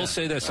coming. And I will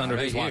say this under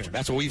his watch.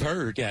 That's what we've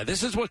heard. Yeah,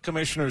 this is what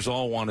commissioners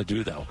all want to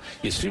do, though.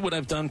 You see what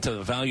I've done to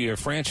the value of your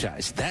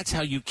franchise. That's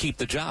how you keep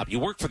the job. You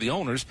work for the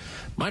owners.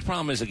 My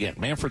problem is, again,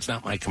 Manfred's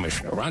not my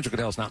commissioner. Roger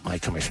Goodell's not my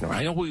commissioner.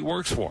 I know who he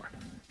works for.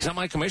 He's not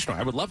my commissioner.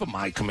 I would love a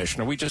my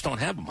commissioner. We just don't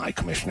have a my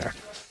commissioner.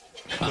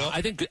 Well,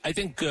 I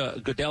think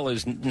Goodell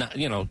is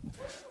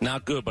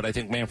not good, but I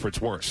think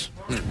Manfred's worse.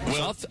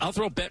 Well, so I'll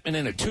throw Bettman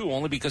in it too,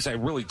 only because I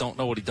really don't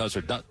know what he does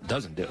or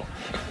doesn't do.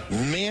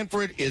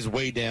 Manfred is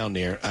way down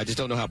there. I just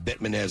don't know how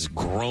Bettman has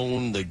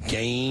grown the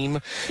game,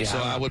 so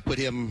I would put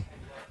him.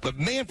 But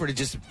Manfred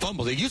just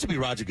fumbled. It used to be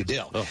Roger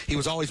Goodell. Oh. He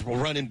was always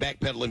running,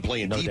 backpedaling,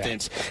 playing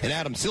defense. Doubt. And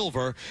Adam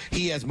Silver,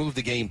 he has moved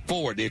the game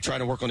forward. They're trying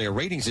to work on their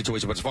rating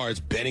situation. But as far as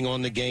betting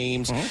on the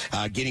games,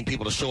 getting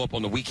people to show up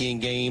on the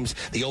weekend games,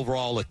 the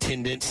overall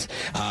attendance,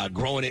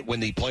 growing it when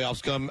the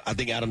playoffs come, I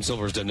think Adam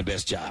Silver's done the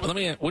best job.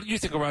 Well, what did you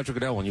think of Roger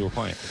Goodell when you were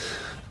playing?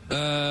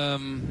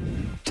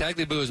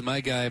 Tagliabue was my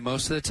guy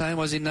most of the time,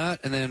 was he not?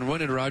 And then when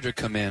did Roger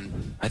come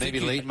in? Maybe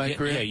late in my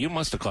career? Yeah, you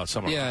must have caught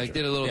some of Roger. I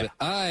did a little bit.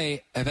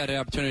 I have had an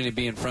opportunity to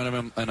be in front of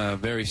him in a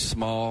very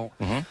small,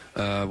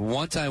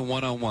 one-time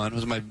one-on-one. It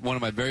was one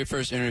of my very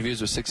first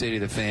interviews with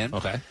 680 The Fan.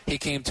 Okay. He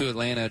came to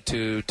Atlanta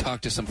to talk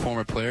to some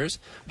former players.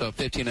 About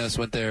 15 of us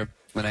went there,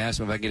 and I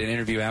asked him if I could get an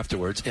interview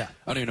afterwards. Yeah.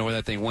 I don't even know where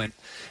that thing went.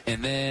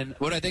 And then,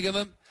 what did I think of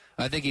him?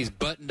 I think he's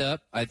buttoned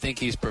up. I think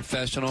he's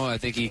professional. I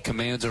think he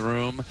commands a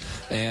room,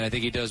 and I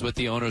think he does what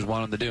the owners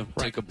want him to do.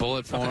 Take a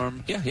bullet for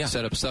him,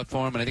 set up stuff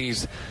for him, and I think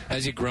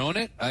has he grown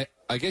it? I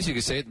guess you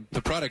could say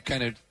the product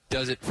kind of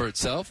does it for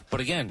itself.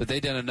 But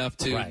they've done enough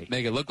to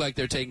make it look like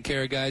they're taking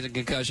care of guys and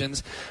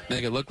concussions,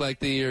 make it look like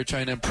they're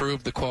trying to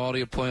improve the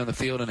quality of play on the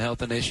field and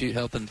health and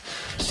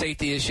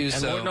safety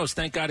issues. And Lord knows,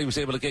 thank God he was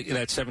able to get you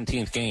that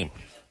 17th game.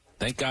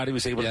 Thank God he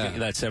was able to get you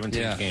that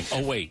 17th game.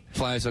 Oh, wait.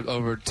 Flies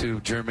over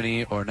to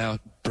Germany or now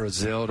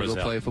Brazil to go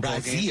play a football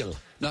game.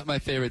 Not my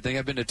favorite thing.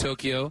 I've been to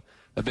Tokyo.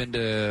 I've been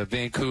to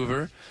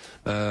Vancouver.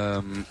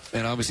 And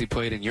obviously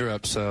played in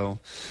Europe, so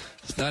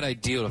it's not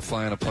ideal to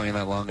fly on a plane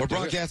that long. We're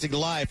broadcasting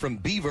live from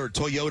Beaver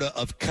Toyota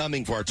of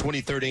Cumming for our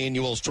 23rd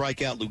annual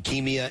Strikeout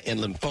Leukemia and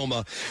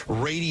Lymphoma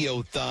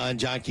Radiothon.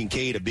 John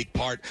Kincaid, a big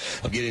part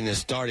of getting this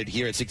started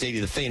here at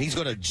 680 The Fan. He's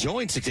going to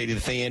join 680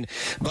 The Fan,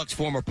 Buck's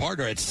former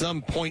partner, at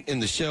some point in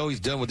the show. He's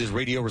done with his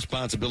radio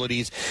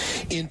responsibilities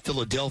in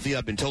Philadelphia.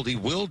 I've been told he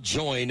will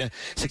join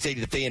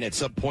 680 The Fan at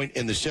some point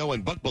in the show.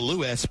 And Buck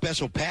Belue has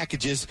special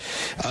packages,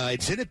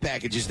 incentive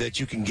packages that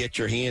you can get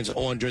your hands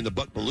on during the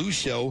Buck Belue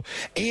show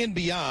and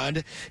beyond.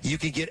 You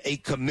can get a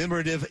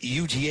commemorative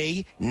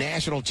UGA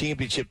National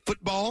Championship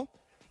football.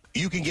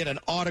 You can get an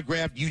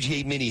autographed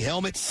UGA mini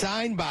helmet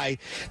signed by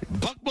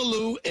Buck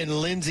Belue and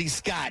Lindsey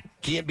Scott.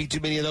 Can't be too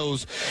many of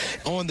those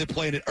on the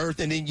planet Earth.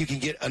 And then you can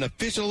get an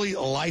officially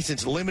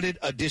licensed limited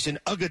edition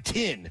UGA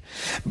 10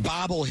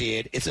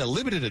 bobblehead. It's a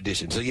limited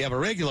edition. So you have a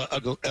regular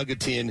UGA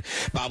 10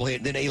 bobblehead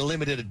and then a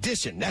limited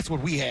edition. That's what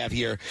we have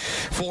here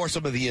for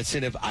some of the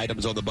incentive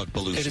items on the Buck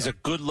Belue show. It is a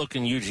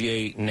good-looking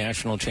UGA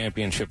National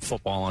Championship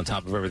football on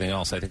top of everything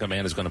else. I think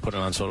Amanda's going to put it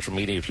on social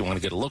media if you want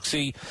to get a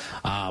look-see.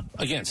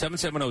 Again,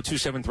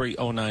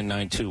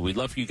 770-273-0992. We'd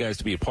love for you guys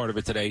to be a part of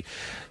it today.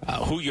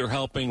 Who you're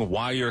helping,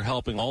 why you're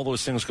helping, all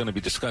those things are going to be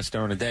discussed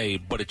during the day,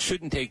 but it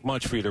shouldn't take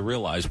much for you to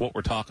realize what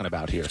we're talking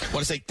about here. I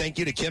want to say thank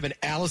you to Kevin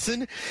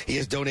Allison. He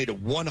has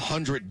donated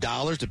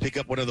 $100 to pick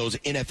up one of those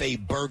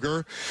NFA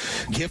Burger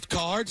gift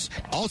cards.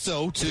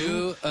 Also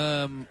to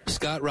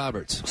Scott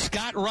Roberts.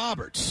 Scott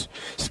Roberts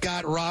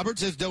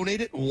has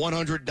donated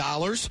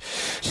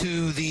 $100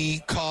 to the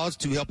cause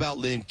to help out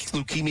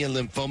leukemia and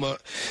lymphoma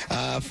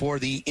for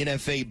the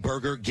NFA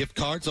Burger gift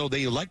card. So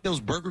they like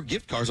those burger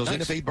gift cards, those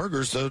nice. NFA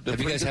burgers. So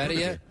have you guys had it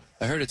yet?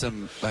 I heard it's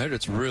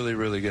really,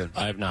 really good.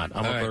 I have not.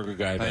 I'm a burger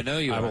guy. I know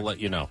you. I will let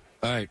you know.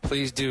 All right,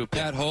 please do.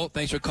 Pat Holt,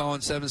 thanks for calling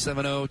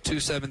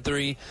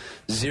 770-273-0992.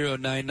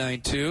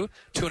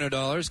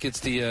 $200 gets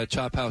the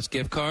Chop House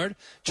gift card.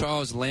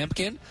 Charles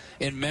Lampkin,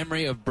 in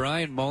memory of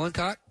Brian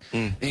Molencock,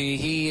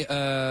 he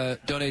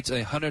donates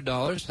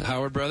 $100 to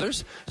Howard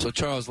Brothers. So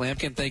Charles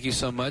Lampkin, thank you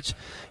so much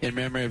in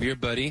memory of your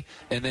buddy.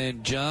 And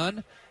then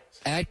John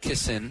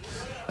Atkinson,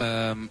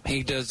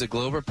 he does the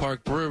Glover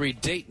Park Brewery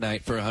date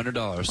night for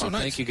 $100. So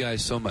nice. Thank you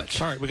guys so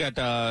much. All right, we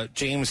got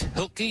James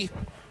Hilke.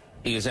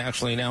 He is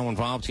actually now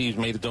involved. He's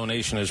made a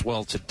donation as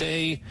well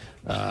today.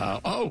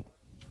 Am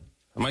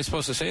I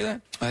supposed to say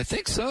that? I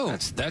think so.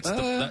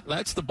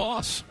 That's the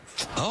boss.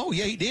 Oh,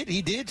 yeah, he did.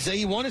 He did say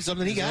he wanted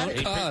something. He got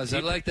it. I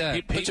like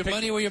that. Put your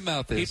money where your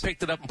mouth is. He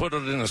picked it up and put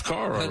it in his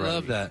car already. I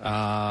love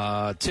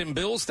that. Tim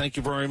Bills, thank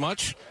you very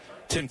much.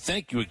 Tim,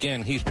 thank you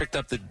again. He's picked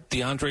up the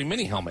DeAndre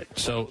mini helmet.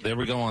 So there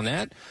we go on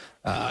that.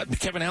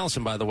 Kevin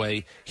Allison, by the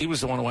way, he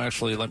was the one who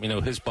actually let me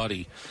know his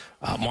buddy,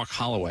 Mark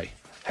Holloway,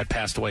 had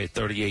passed away at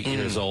 38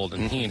 years old,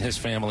 and he and his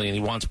family, and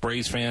he wants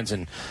Braves fans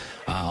and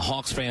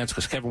Hawks fans,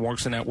 because Kevin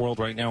works in that world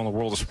right now in the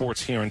world of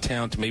sports here in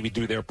town, to maybe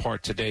do their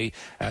part today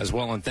as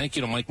well. And thank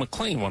you to Mike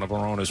McLean, one of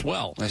our own as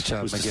well. Nice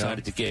job, who's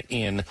decided to get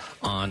in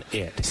on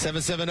it.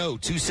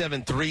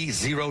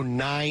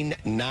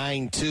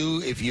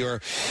 770-273-0992 if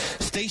you're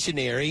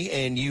stationary,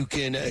 and you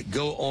can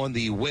go on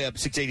the web,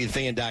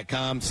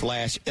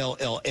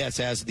 680thefan.com/LLS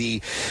as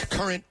the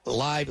current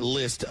live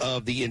list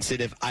of the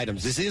incentive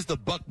items. This is the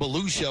Buck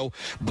Belue Show.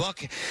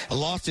 Buck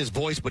lost his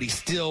voice, but he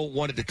still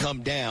wanted to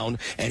come down,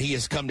 and he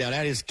has come down.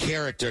 That is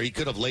character. He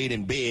could have laid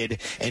in bed,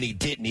 and he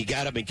didn't. He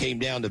got up and came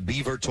down to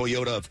Beaver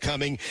Toyota of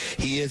Cumming.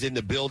 He is in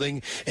the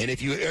building, and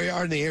if you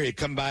are in the area,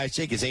 come by,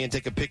 shake his hand,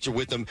 take a picture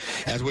with him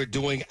as we're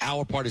doing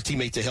our part as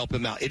teammates to help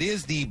him out. It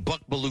is the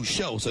Buck Belue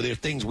Show, so there are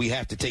things we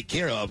have to take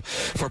care of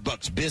for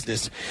Buck's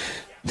business.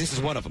 This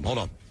is one of them. Hold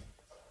on.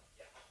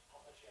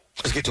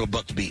 Let's get to a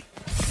Bucks beat.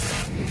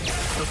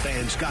 The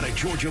Fan's got a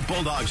Georgia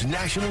Bulldogs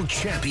national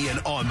champion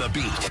on the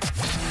beat.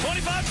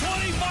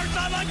 25-20, far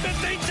sideline,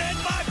 15, 10,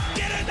 5,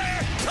 get in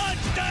there,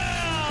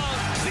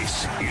 touchdown!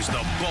 This is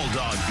the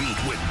Bulldog Beat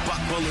with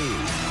Buck Belue,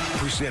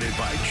 presented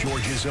by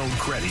Georgia's own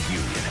credit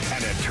union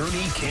and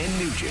attorney Ken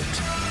Nugent.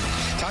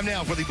 Time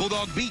now for the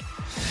Bulldog Beat,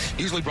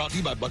 usually brought to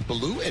you by Buck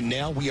Belue, and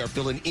now we are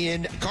filling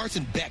in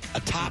Carson Beck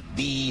atop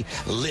the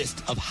list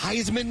of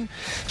Heisman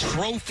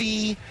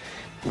Trophy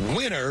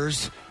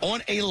winners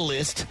on a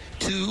list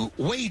to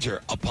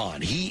wager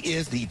upon. He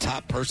is the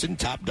top person,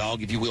 top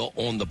dog, if you will,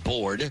 on the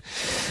board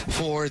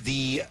for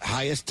the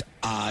highest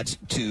odds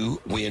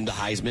to win the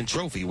Heisman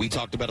Trophy. We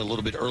talked about it a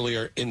little bit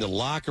earlier in the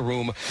locker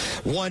room.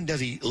 One, does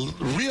he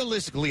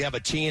realistically have a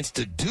chance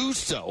to do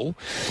so?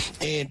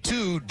 And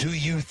two, do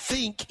you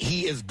think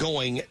he is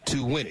going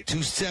to win it?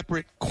 Two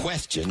separate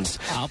questions.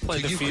 I'll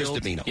play the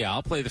field. Yeah,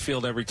 I'll play the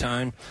field every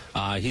time.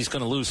 He's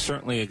going to lose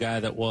certainly a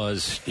guy that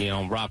was,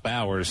 Rob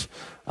Bowers,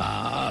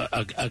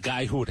 a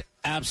guy who would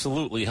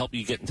absolutely help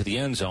you get into the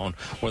end zone,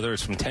 whether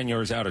it's from 10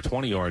 yards out or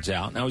 20 yards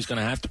out. Now he's going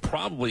to have to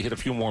probably hit a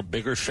few more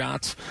bigger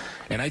shots.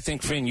 And I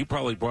think, Finn, you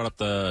probably brought up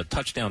the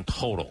touchdown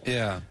total.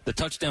 Yeah. The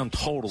touchdown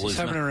total is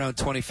having around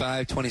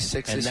 25,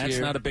 26 and this year. And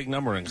that's not a big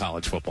number in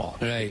college football.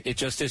 Right. It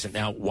just isn't.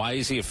 Now, why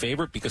is he a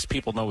favorite? Because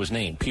people know his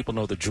name. People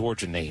know the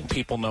Georgia name.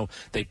 People know,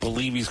 they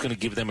believe he's going to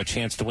give them a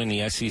chance to win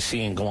the SEC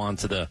and go on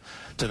to the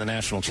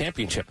national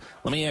championship.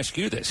 Let me ask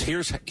you this.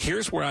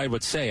 Here's where I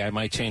would say I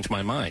might change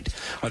my mind.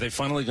 Are they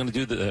finally going to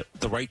do the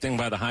right thing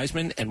by the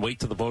Heisman and wait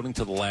to the voting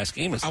to the last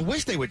game? I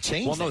wish they would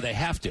change. Well, no, they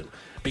have to,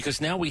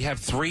 because now we have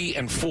 3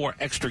 and 4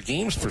 extra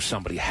games for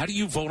somebody. How do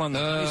you vote on the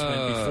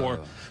Heisman before?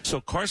 So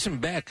Carson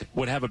Beck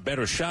would have a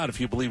better shot if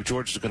you believe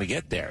Georgia's going to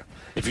get there.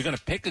 If you're going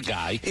to pick a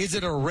guy, is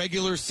it a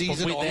regular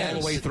season all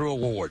the way through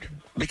award?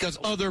 Because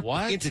other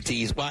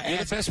entities, you're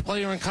the best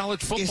player in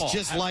college football. It's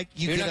just like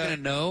you're not going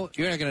to know.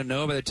 You're not going to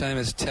know by the time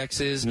it's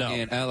Texas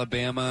and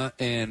Alabama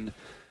and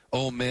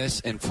Ole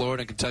Miss and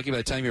Florida and Kentucky by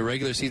the time your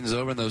regular season's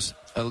over in those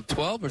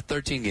 12 or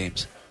 13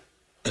 games?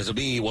 This will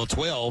be,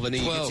 12, and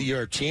then 12. You get to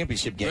your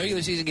championship game.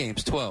 Regular season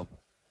games, 12.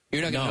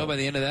 You're not going to know by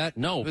the end of that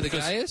who the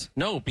guy is?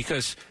 No,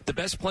 because the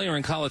best player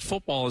in college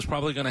football is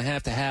probably going to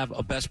have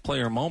a best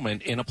player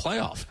moment in a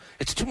playoff.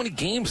 It's too many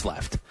games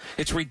left.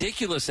 It's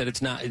ridiculous that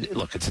it's not.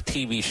 Look, it's a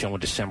TV show in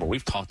December.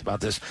 We've talked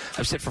about this.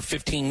 I've said for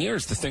 15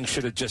 years the thing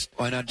should have just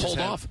hold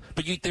off.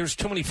 But there's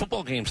too many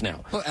football games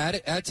now. Well,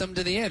 add something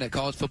to the end. A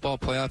college football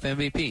playoff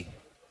MVP.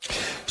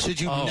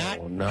 Should you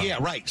not? No. Yeah,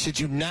 right. Should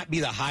you not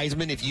be the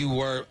Heisman if you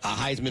were a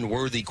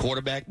Heisman-worthy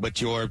quarterback, but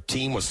your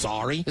team was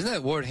sorry? Isn't that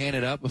award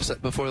handed up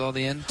before all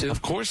the end, too?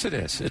 Of course it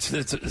is. It's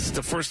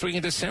the first week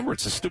in December.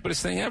 It's the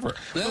stupidest thing ever.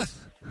 Yeah.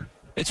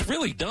 It's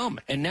really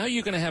dumb. And now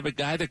you're going to have a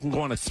guy that can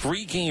go on a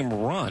 3-game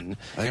run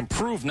and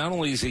prove not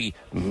only is he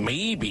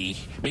maybe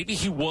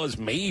he was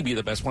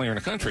the best player in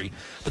the country,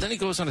 but then he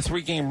goes on a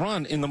 3-game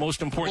run in the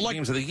most important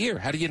games of the year.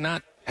 How do you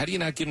not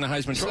give him the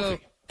Heisman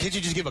Trophy? Can't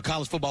you just give a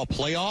college football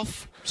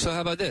playoff? So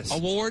how about this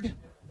award?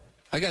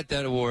 I got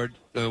that award,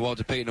 the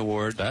Walter Payton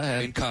Award,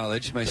 in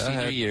college, my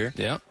senior year.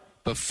 Yeah,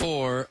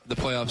 before the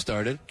playoffs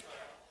started.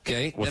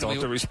 Okay, with all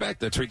due respect,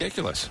 that's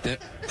ridiculous.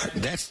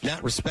 That's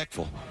not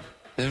respectful.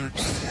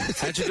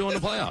 How'd you do in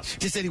the playoffs?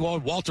 Just said he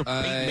won Walter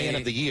Payton Man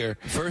of the Year.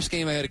 First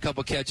game, I had a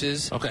couple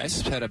catches. Okay.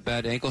 Had a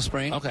bad ankle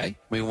sprain. Okay.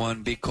 We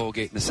won, beat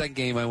Colgate. In the second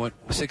game, I went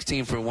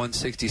 16 for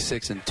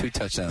 166 and 2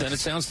 touchdowns. Then it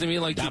sounds to me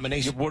like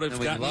domination. You would have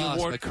gotten the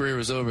award. My career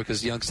was over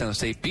because Youngstown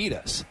State beat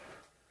us.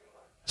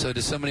 So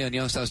does somebody on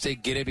Youngstown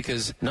State get it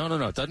because... No.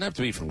 It doesn't have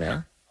to be from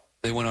there.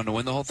 They went on to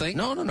win the whole thing?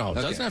 No. It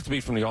doesn't have to be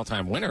from the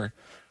all-time winner.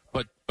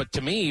 But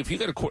to me, if you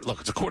got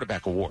it's a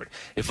quarterback award.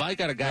 If I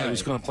got a guy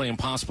who's going to play in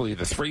possibly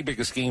the 3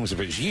 biggest games of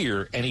his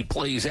year and he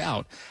plays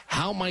out,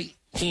 how might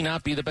he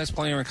not be the best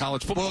player in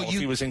college football if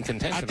he was in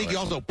contention? I think you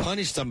also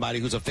punish somebody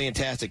who's a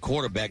fantastic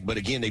quarterback, but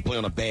again, they play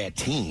on a bad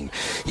team.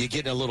 You're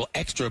getting a little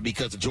extra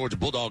because the Georgia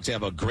Bulldogs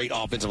have a great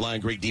offensive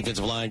line, great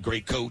defensive line,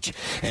 great coach,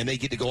 and they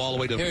get to go all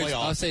the way to the playoffs.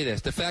 I'll say this.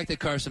 The fact that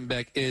Carson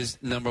Beck is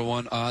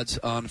 #1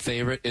 odds-on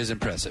favorite is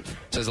impressive.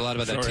 It says a lot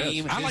about that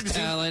team, his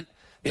talent.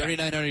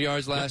 3,900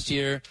 yards last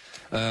year.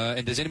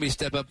 And does anybody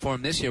step up for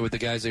him this year with the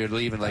guys that are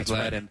leaving, like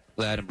Ladd and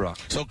Brock?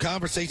 So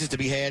conversations to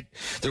be had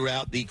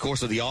throughout the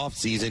course of the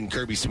offseason.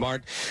 Kirby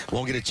Smart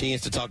won't get a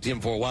chance to talk to him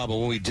for a while, but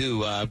when we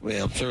do,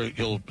 I'm sure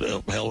he'll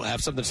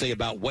have something to say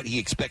about what he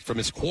expects from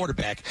his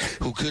quarterback,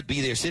 who could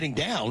be there sitting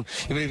down,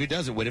 even if he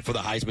doesn't win it for the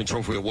Heisman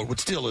Trophy Award, which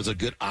still is a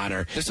good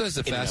honor. This is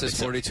the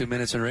fastest 42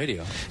 minutes in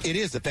radio. It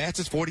is the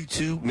fastest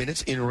 42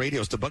 minutes in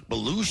radio. It's the Buck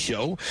Belue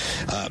Show.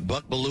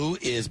 Buck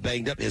Belue is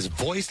banged up. His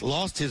voice,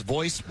 lost his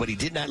voice, but he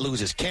did not lose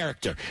his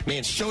character.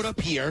 Man showed up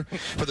here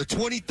for the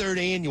 23rd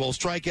annual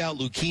Strikeout,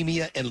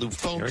 Leukemia, and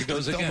Lymphoma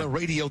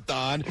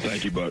Radiothon.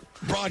 Thank you, Buck.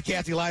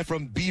 Broadcasting live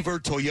from Beaver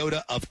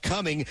Toyota of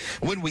Cumming.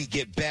 When we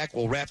get back,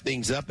 we'll wrap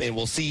things up, and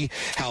we'll see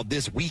how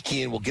this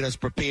weekend will get us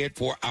prepared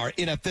for our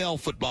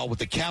NFL football with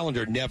the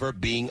calendar never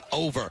being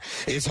over.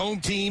 His home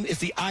team is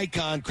the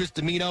Icon, Chris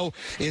Domino.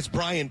 It's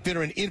Brian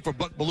Finneran in for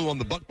Buck Belue on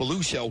the Buck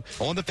Belue Show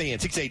on the Fan,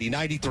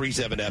 680,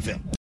 93.7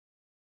 FM.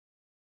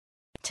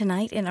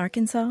 Tonight in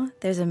Arkansas,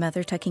 there's a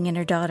mother tucking in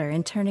her daughter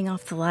and turning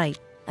off the light.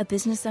 A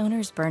business owner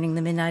is burning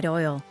the midnight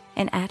oil.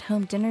 An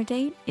at-home dinner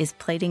date is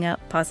plating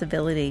up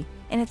possibility.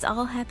 And it's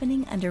all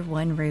happening under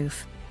one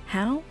roof.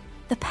 How?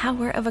 The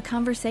power of a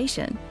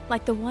conversation,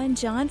 like the one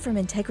John from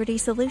Integrity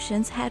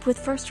Solutions had with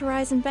First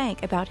Horizon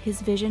Bank about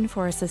his vision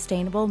for a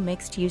sustainable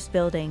mixed-use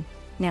building.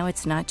 Now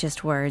it's not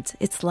just words,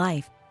 it's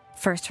life.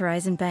 First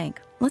Horizon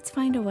Bank. Let's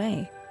find a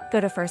way. Go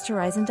to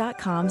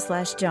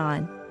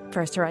firsthorizon.com/John.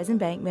 First Horizon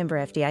Bank, member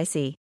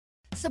FDIC.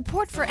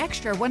 Support for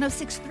Extra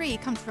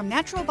 106.3 comes from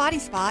Natural Body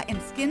Spa and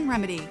Skin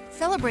Remedy,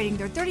 celebrating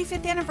their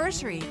 35th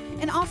anniversary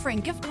and offering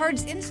gift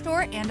cards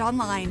in-store and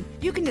online.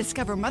 You can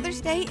discover Mother's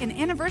Day and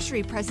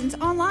anniversary presents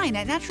online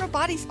at Natural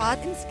Body Spa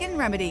and Skin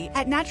Remedy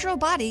at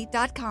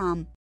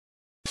naturalbody.com.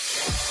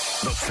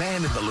 The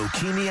Fan and the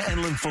Leukemia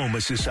and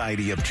Lymphoma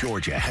Society of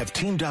Georgia have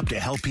teamed up to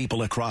help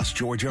people across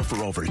Georgia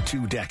for over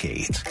 2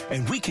 decades.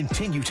 And we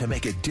continue to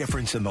make a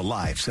difference in the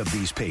lives of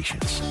these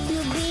patients.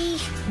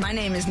 My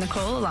name is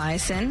Nicole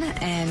Eliason,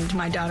 and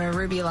my daughter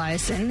Ruby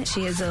Eliason.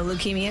 She is a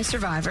leukemia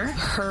survivor.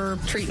 Her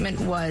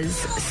treatment was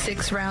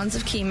 6 rounds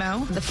of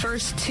chemo. The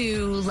first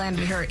 2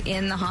 landed her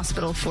in the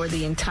hospital for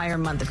the entire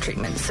month of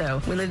treatment.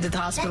 So we lived at the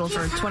hospital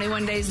for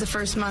 21 days the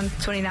first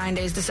month, 29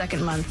 days the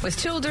second month. With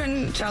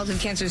children, childhood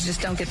cancers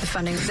just don't get the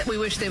funding that we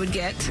wish they would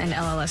get, and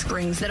LLS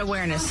brings that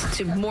awareness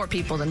to more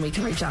people than we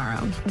can reach on our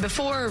own.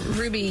 Before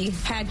Ruby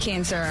had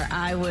cancer,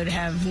 I would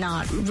have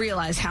not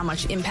realized how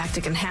much impact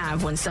it can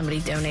have when somebody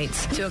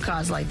donates to a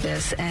cause like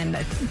this, and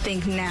I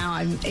think now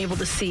I'm able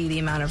to see the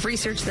amount of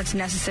research that's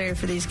necessary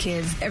for these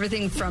kids.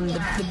 Everything from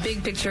the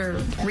big picture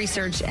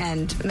research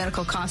and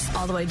medical costs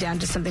all the way down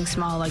to something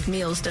small like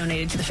meals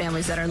donated to the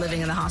families that are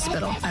living in the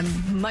hospital.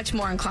 I'm much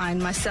more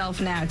inclined myself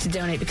now to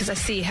donate because I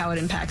see how it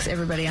impacts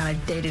everybody on a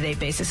day-to-day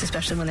basis,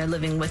 especially when they're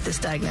living with this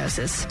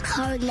diagnosis.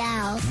 Call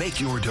now. Make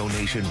your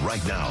donation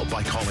right now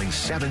by calling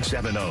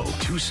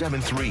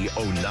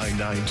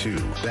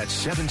 770-273-0992.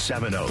 That's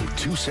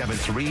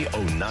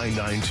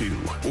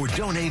 770-273-0992. Or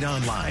donate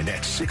online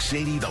at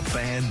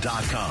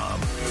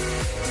 680thefan.com.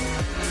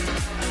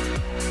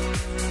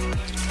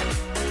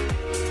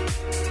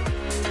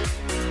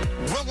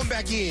 Welcome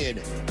back in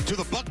to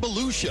the Buck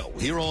Belue Show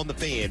here on the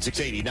Fan,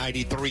 680,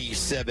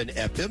 93.7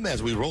 FM,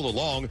 as we roll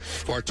along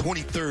for our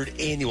 23rd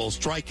annual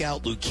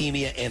Strikeout,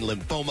 Leukemia, and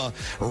Lymphoma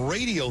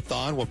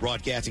Radiothon. We're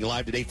broadcasting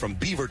live today from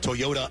Beaver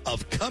Toyota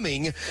of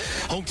Cumming.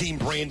 Home team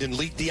Brandon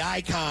Leak, the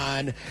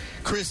Icon,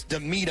 Chris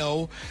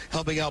Domino,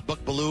 helping out Buck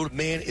Belue.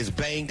 Man is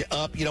banged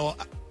up. You know,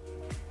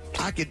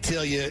 I could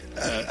tell you,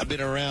 I've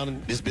been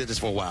around this business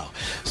for a while.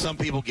 Some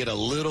people get a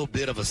little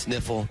bit of a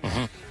sniffle.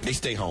 They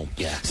stay home.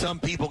 Yeah. Some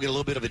people get a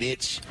little bit of an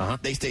itch.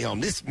 They stay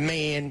home. This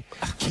man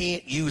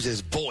can't use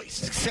his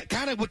voice. It's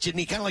kind of what you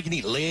need. Kind of like you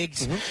need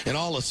legs in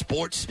all the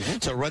sports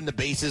to run the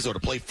bases or to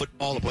play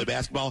football or play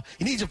basketball.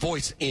 You need your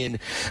voice in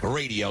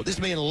radio. This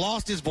man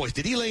lost his voice.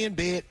 Did he lay in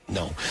bed?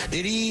 No.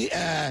 Did he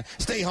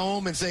stay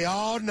home and say,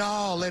 oh,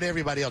 no, let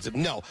everybody else?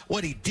 No.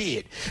 What he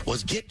did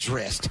was get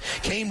dressed,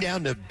 came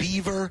down to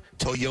Beaver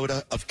Toyota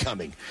of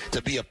Cumming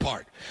to be a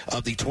part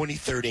of the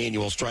 23rd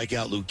annual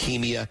Strikeout,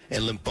 Leukemia,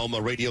 and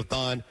Lymphoma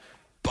Radiothon.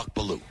 Buck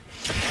Belue.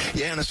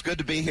 Yeah, and it's good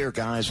to be here,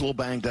 guys. A little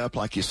banged up,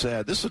 like you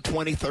said. This is the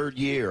 23rd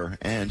year,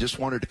 and just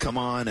wanted to come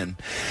on and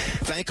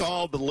thank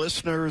all the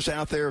listeners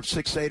out there of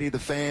 680 The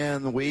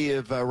Fan. We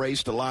have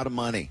raised a lot of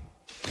money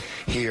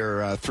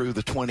here through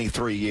the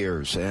 23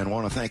 years, and I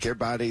want to thank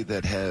everybody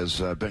that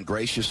has been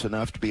gracious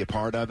enough to be a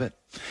part of it,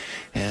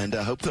 and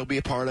I hope they'll be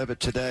a part of it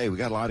today. We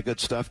got a lot of good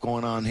stuff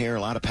going on here,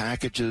 a lot of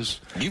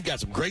packages. You've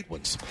got some great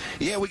ones.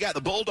 Yeah, we got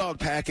the Bulldog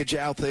package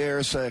out there.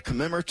 It's a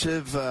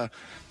commemorative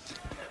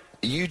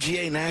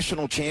UGA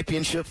National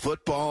Championship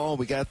football.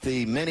 We got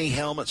the mini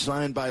helmet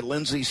signed by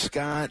Lindsey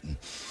Scott and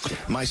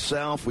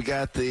myself. We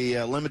got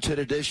the limited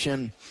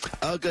edition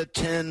UGA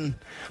 10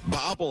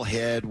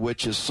 bobblehead,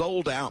 which is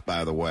sold out,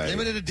 by the way.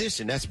 Limited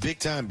edition. That's big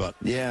time, Buck.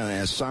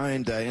 Yeah,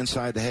 signed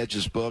Inside the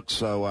Hedges book.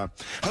 So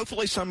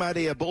hopefully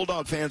somebody, a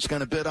Bulldog fan, is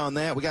going to bid on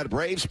that. We got a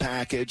Braves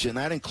package, and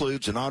that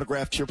includes an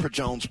autographed Chipper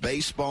Jones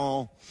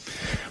baseball,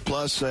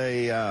 plus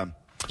a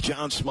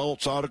John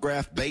Smoltz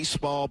autographed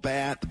baseball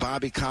bat, the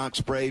Bobby Cox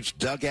Braves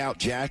dugout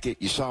jacket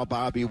you saw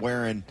Bobby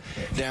wearing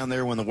down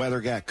there when the weather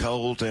got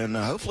cold. And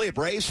hopefully a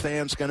Braves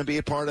fan's going to be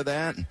a part of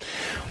that and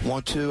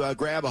want to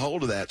grab a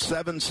hold of that.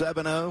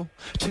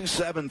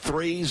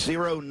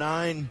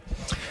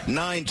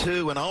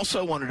 770-273-0992. And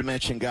also wanted to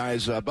mention,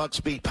 guys, Bucks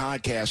Beat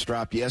podcast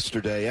dropped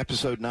yesterday,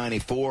 episode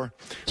 94.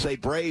 It's a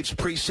Braves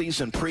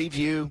preseason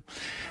preview.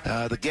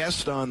 The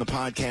guest on the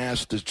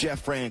podcast is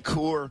Jeff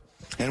Francoeur.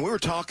 And we were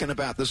talking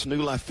about this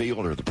new left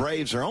fielder. The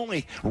Braves, their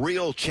only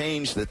real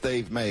change that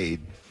they've made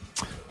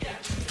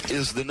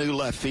is the new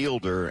left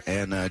fielder.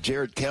 And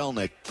Jared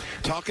Kelenic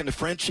talking to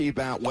Frenchie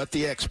about what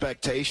the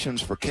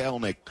expectations for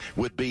Kelenic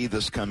would be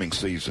this coming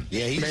season.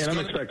 Yeah, I'm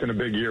expecting a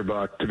big year,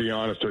 Buck, to be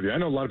honest with you. I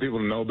know a lot of people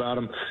don't know about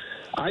him.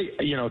 2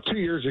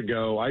 years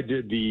ago, I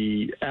did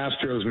the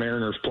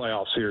Astros-Mariners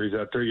playoff series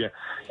out there,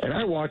 and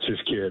I watched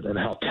this kid and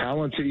how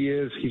talented he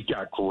is. He's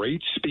got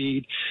great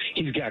speed.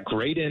 He's got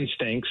great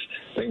instincts.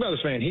 Think about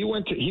this, man. He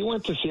went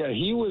to Seattle.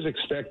 He was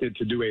expected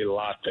to do a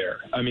lot there.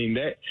 I mean,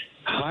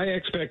 high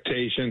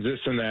expectations, this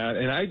and that,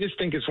 and I just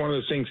think it's one of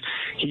those things.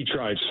 He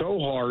tried so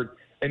hard.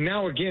 And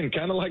now, again,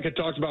 kind of like I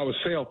talked about with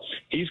Sale,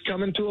 he's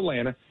coming to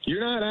Atlanta.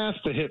 You're not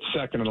asked to hit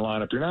second in the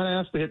lineup. You're not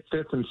asked to hit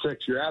fifth and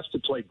sixth. You're asked to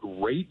play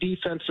great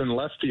defense in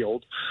left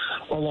field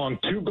along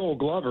two Gold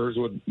Glovers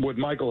with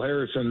Michael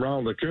Harris and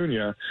Ronald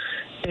Acuna.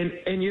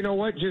 And you know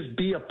what? Just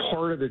be a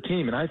part of the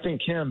team. And I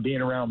think him being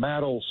around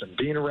Matt Olson,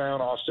 being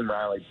around Austin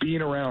Riley,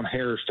 being around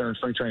Harris during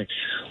spring training,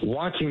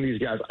 watching these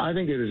guys, I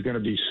think it is going to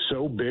be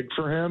so big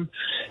for him.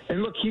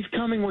 And look, he's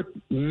coming with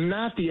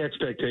not the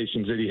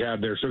expectations that he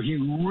had there. So he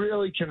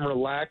really can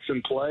relax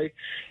and play.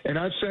 And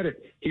I've said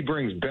it, he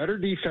brings better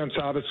defense,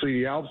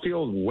 obviously, the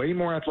outfield, way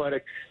more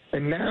athletic.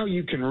 And now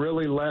you can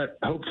really let,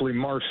 hopefully,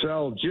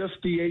 Marcel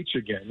just DH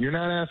again. You're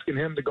not asking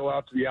him to go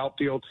out to the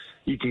outfield.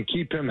 You can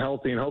keep him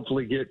healthy and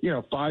hopefully get,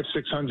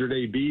 500-600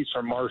 ABs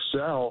from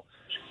Marcel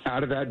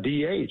out of that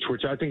DH,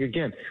 which I think,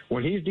 again,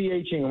 when he's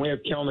DHing and we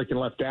have Kelenic and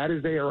left, that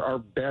is our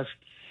best,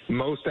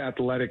 most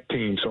athletic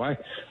team. So I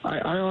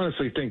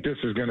honestly think this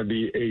is going to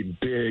be a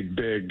big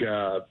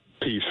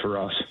piece for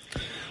us.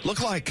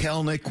 Looked like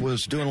Kelenic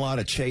was doing a lot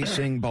of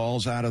chasing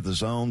balls out of the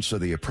zone, so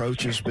the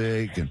approach is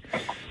big. And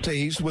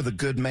he's with a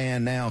good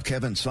man now,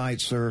 Kevin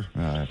Seitzer,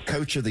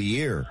 Coach of the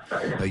Year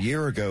a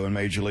year ago in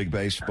Major League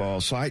Baseball.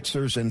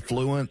 Seitzer's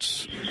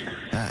influence,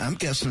 I'm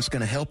guessing, it's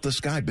going to help this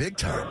guy big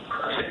time.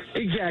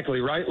 Exactly,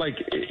 right? Like,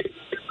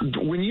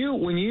 when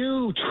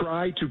you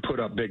try to put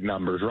up big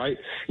numbers, right?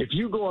 If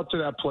you go up to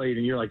that plate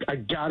and you're like, I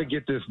got to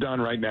get this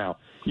done right now,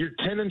 your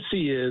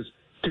tendency is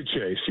to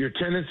chase. Your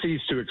tendency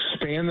is to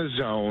expand the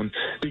zone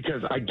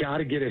because I got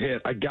to get a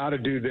hit. I got to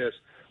do this.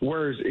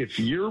 Whereas if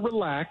you're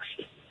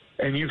relaxed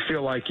and you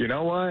feel like, you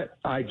know what,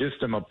 I just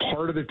am a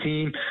part of the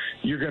team,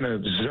 you're going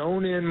to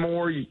zone in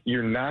more.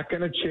 You're not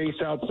going to chase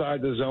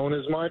outside the zone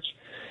as much.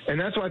 And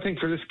that's why I think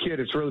for this kid,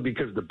 it's really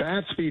because the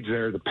bat speed's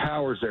there, the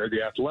power's there,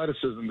 the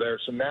athleticism there.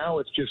 So now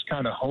it's just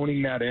kind of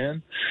honing that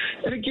in.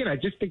 And again, I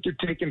just think you're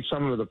taking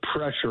some of the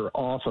pressure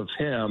off of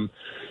him.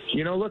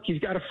 Look, he's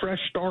got a fresh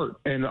start.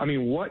 And I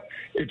mean,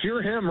 if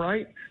you're him,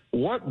 right?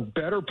 What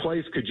better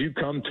place could you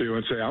come to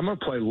and say, I'm going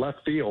to play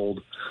left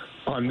field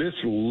on this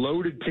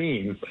loaded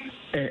team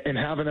and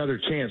have another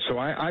chance? So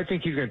I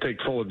think he's going to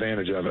take full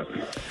advantage of it.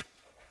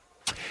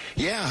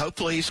 Yeah,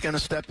 hopefully he's going to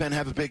step in,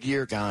 have a big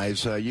year,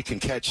 guys. You can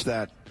catch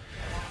that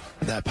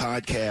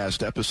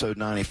podcast, episode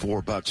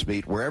 94, Bucks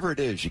Beat, wherever it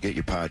is you get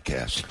your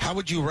podcast. How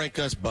would you rank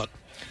us, Buck?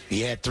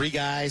 You had three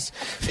guys.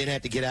 Finn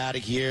had to get out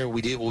of here.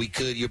 We did what we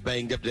could. You're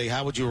banged up today.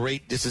 How would you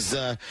rate? This is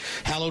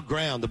hallowed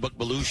ground, the Buck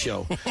Belue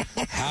show.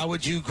 How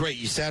would you grade?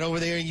 You sat over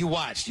there and you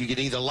watched. You can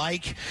either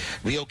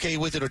be okay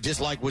with it, or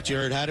dislike what you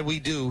heard. How did we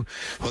do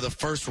for the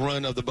first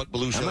run of the Buck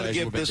Belue show? I'm going to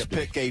give this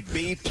pick a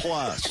B+. I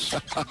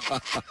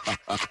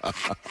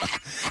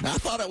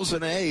thought it was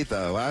an A,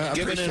 though. I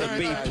appreciate it a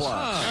B+. All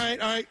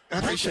right. I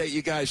appreciate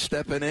you guys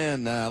stepping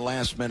in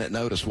last minute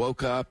notice.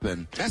 Woke up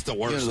and that's the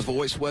worst. The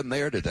voice wasn't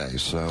there today,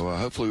 so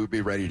hopefully we'll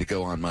be ready to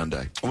go on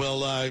Monday. Well,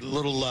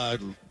 little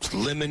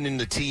lemon in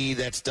the tea,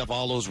 that stuff,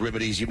 all those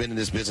remedies. You've been in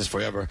this business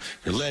forever.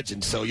 You're a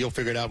legend, so you'll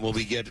figure it out when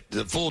we get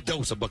the full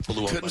dose of Buck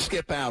Belue. Couldn't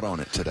skip out on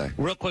it today.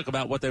 Real quick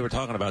about what they were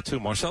talking about, too.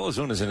 Marcell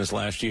Ozuna's in his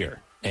last year.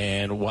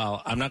 And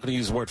while I'm not going to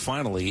use the word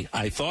finally,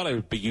 I thought I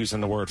would be using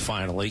the word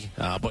finally,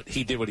 but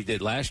he did what he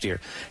did last year.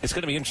 It's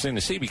going to be interesting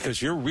to see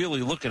because you're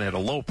really looking at a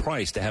low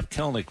price to have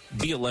Kelenic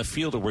be a left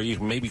fielder where you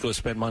can maybe go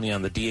spend money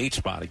on the DH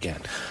spot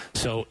again.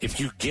 So if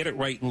you get it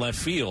right in left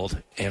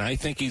field, and I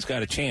think he's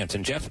got a chance.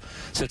 And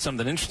Jeff said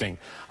something interesting.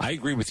 I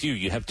agree with you.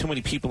 You have too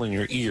many people in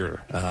your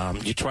ear.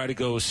 You try to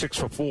go 6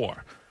 for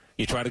 4.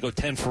 You try to go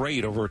 10 for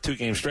 8 over a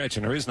 2-game stretch,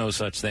 and there is no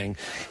such thing.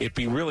 It'd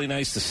be really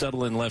nice to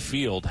settle in left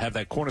field, have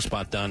that corner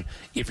spot done.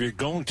 If you're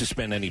going to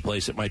spend any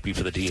place, it might be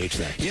for the DH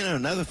then. You know,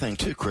 another thing,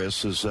 too,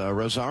 Chris, is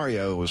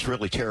Rosario was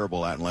really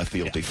terrible out in left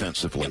field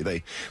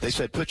defensively. They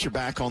said put your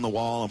back on the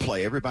wall and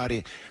play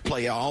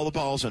all the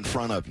balls in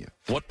front of you.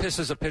 What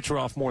pisses a pitcher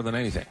off more than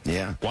anything?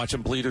 Yeah.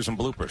 Watching bleeders and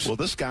bloopers. Well,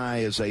 this guy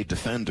is a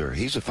defender.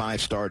 He's a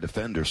 5-star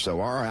defender, so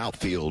our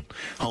outfield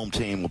home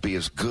team will be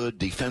as good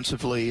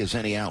defensively as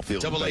any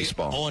outfield in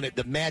baseball. On it,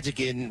 the magic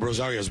in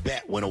Rosario's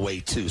bat went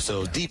away, too,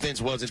 so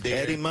defense wasn't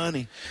there. Eddie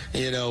Money.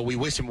 You know, we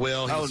wish him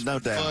well. He's no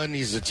doubt. Fun.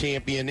 He's a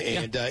champion,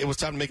 and it was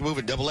time to make a move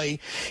in Double-A.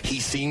 He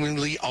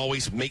seemingly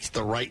always makes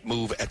the right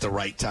move at the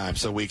right time,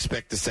 so we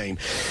expect the same.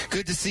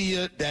 Good to see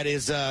you. That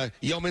is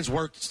Yeoman's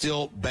work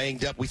still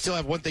banged up. We still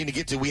have one thing to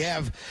get to. We have,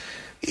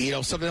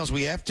 something else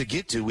we have to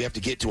get to. We have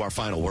to get to our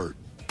final word.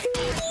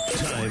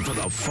 Time for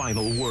the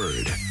final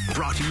word.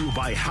 Brought to you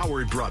by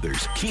Howard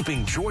Brothers,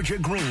 keeping Georgia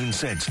green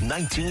since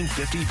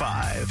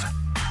 1955.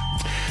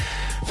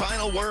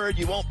 Final word,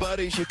 you want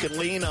buddies you can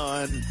lean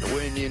on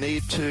when you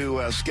need to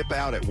skip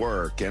out at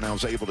work. And I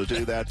was able to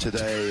do that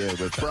today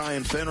with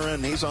Brian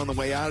Finneran. He's on the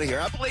way out of here.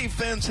 I believe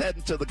Finn's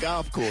heading to the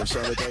golf course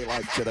on a day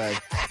like today.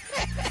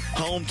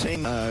 Home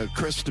team,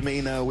 Chris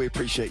Domino, we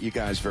appreciate you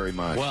guys very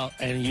much. Well,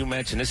 and you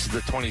mentioned this is the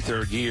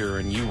 23rd year,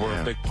 and you were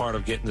a big part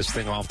of getting this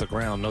thing off the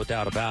ground, no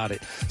doubt about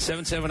it.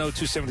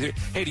 770-273.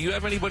 Hey, do you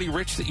have anybody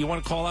rich that you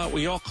want to call out?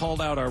 We all called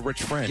out our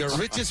rich friends. Your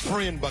richest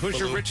friend, Buck Who's Belue?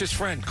 your richest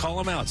friend? Call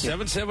them out.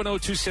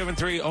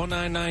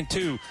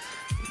 770-273-0992.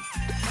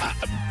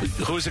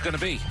 Who's it going to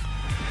be?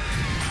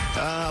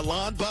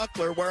 Lon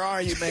Buckler, where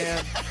are you,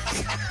 man?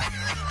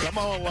 Come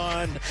on,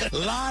 Lon.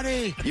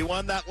 Lonnie. You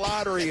won that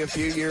lottery a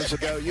few years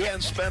ago. You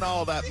hadn't spent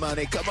all that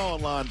money. Come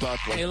on, Lon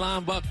Buckler. Hey,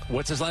 Lon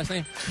what's his last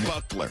name?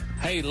 Buckler.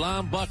 Hey,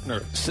 Lon Buckler,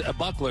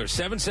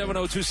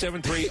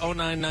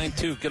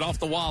 770-273-0992. Get off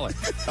the wallet.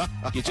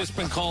 You've just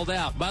been called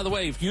out. By the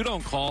way, if you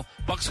don't call,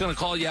 Buck's going to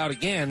call you out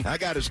again. I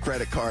got his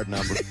credit card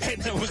number.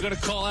 And then we're going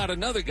to call out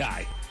another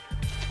guy.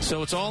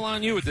 So it's all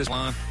on you with this,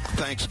 Lon.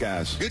 Thanks,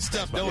 guys. Good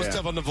stuff. No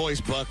stuff on the voice,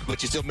 Buck,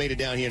 but you still made it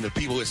down here, and the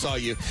people that saw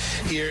you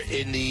here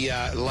in the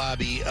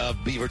lobby of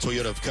Beaver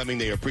Toyota of coming,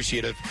 they are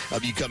appreciative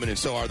of you coming, and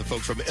so are the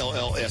folks from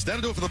LLS.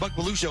 That'll do it for the Buck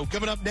Belue Show.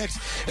 Coming up next,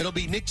 it'll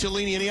be Nick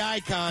Cellini and the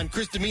Icon,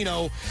 Chris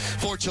Domino,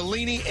 for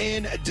Cellini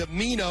and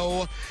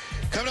Domino.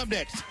 Coming up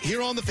next,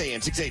 here on The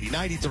Fan, 680,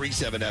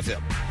 93.7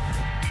 FM.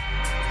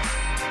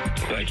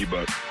 Thank you,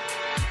 Buck.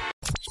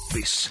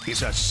 This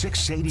is a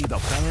 680 The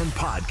Fan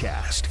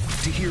podcast.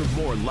 To hear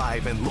more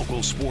live and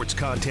local sports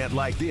content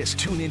like this,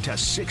 tune into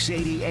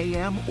 680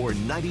 AM or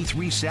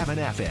 93.7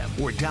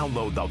 FM or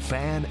download the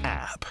Fan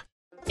app.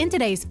 In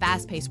today's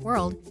fast-paced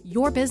world,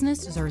 your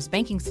business deserves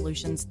banking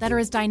solutions that are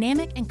as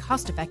dynamic and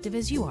cost-effective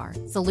as you are.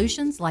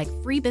 Solutions like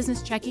free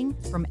business checking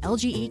from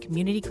LGE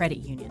Community Credit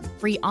Union,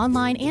 free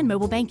online and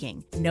mobile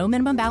banking, no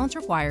minimum balance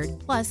required,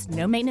 plus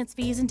no maintenance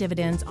fees and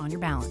dividends on your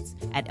balance.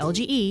 At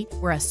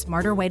LGE, we're a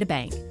smarter way to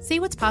bank. See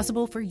what's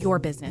possible for your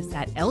business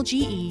at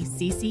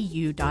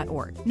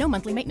lgeccu.org. No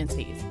monthly maintenance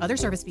fees. Other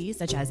service fees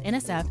such as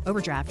NSF,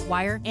 overdraft,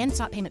 wire, and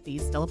stop payment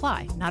fees still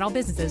apply. Not all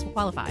businesses will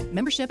qualify.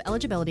 Membership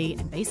eligibility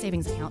and base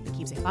savings account that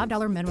keeps a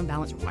 $5 minimum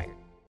balance required.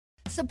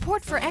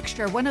 Support for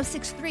Extra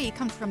 106.3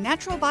 comes from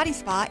Natural Body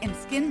Spa and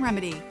Skin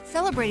Remedy,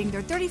 celebrating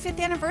their 35th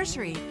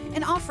anniversary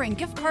and offering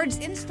gift cards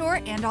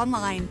in-store and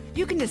online.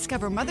 You can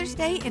discover Mother's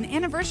Day and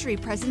anniversary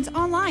presents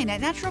online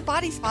at Natural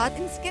Body Spa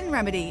and Skin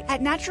Remedy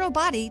at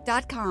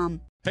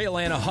naturalbody.com. Hey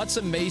Atlanta,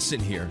 Hudson Mason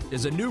here.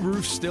 Is a new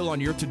roof still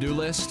on your to-do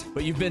list,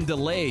 but you've been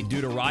delayed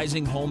due to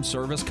rising home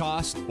service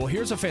costs? Well,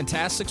 here's a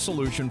fantastic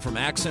solution from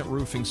Accent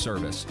Roofing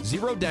Service.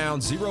 0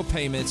 down, 0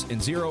 payments,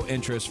 and 0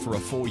 interest for a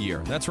full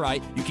year. That's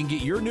right, you can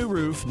get your new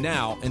roof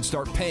now and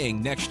start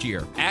paying next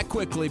year. Act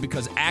quickly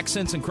because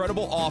Accent's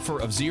incredible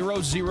offer of 000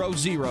 with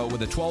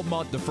a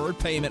 12-month deferred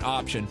payment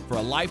option for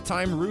a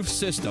lifetime roof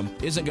system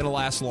isn't going to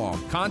last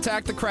long.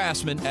 Contact the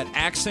craftsman at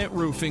Accent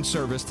Roofing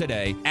Service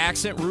today,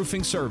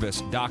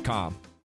 accentroofingservice.com.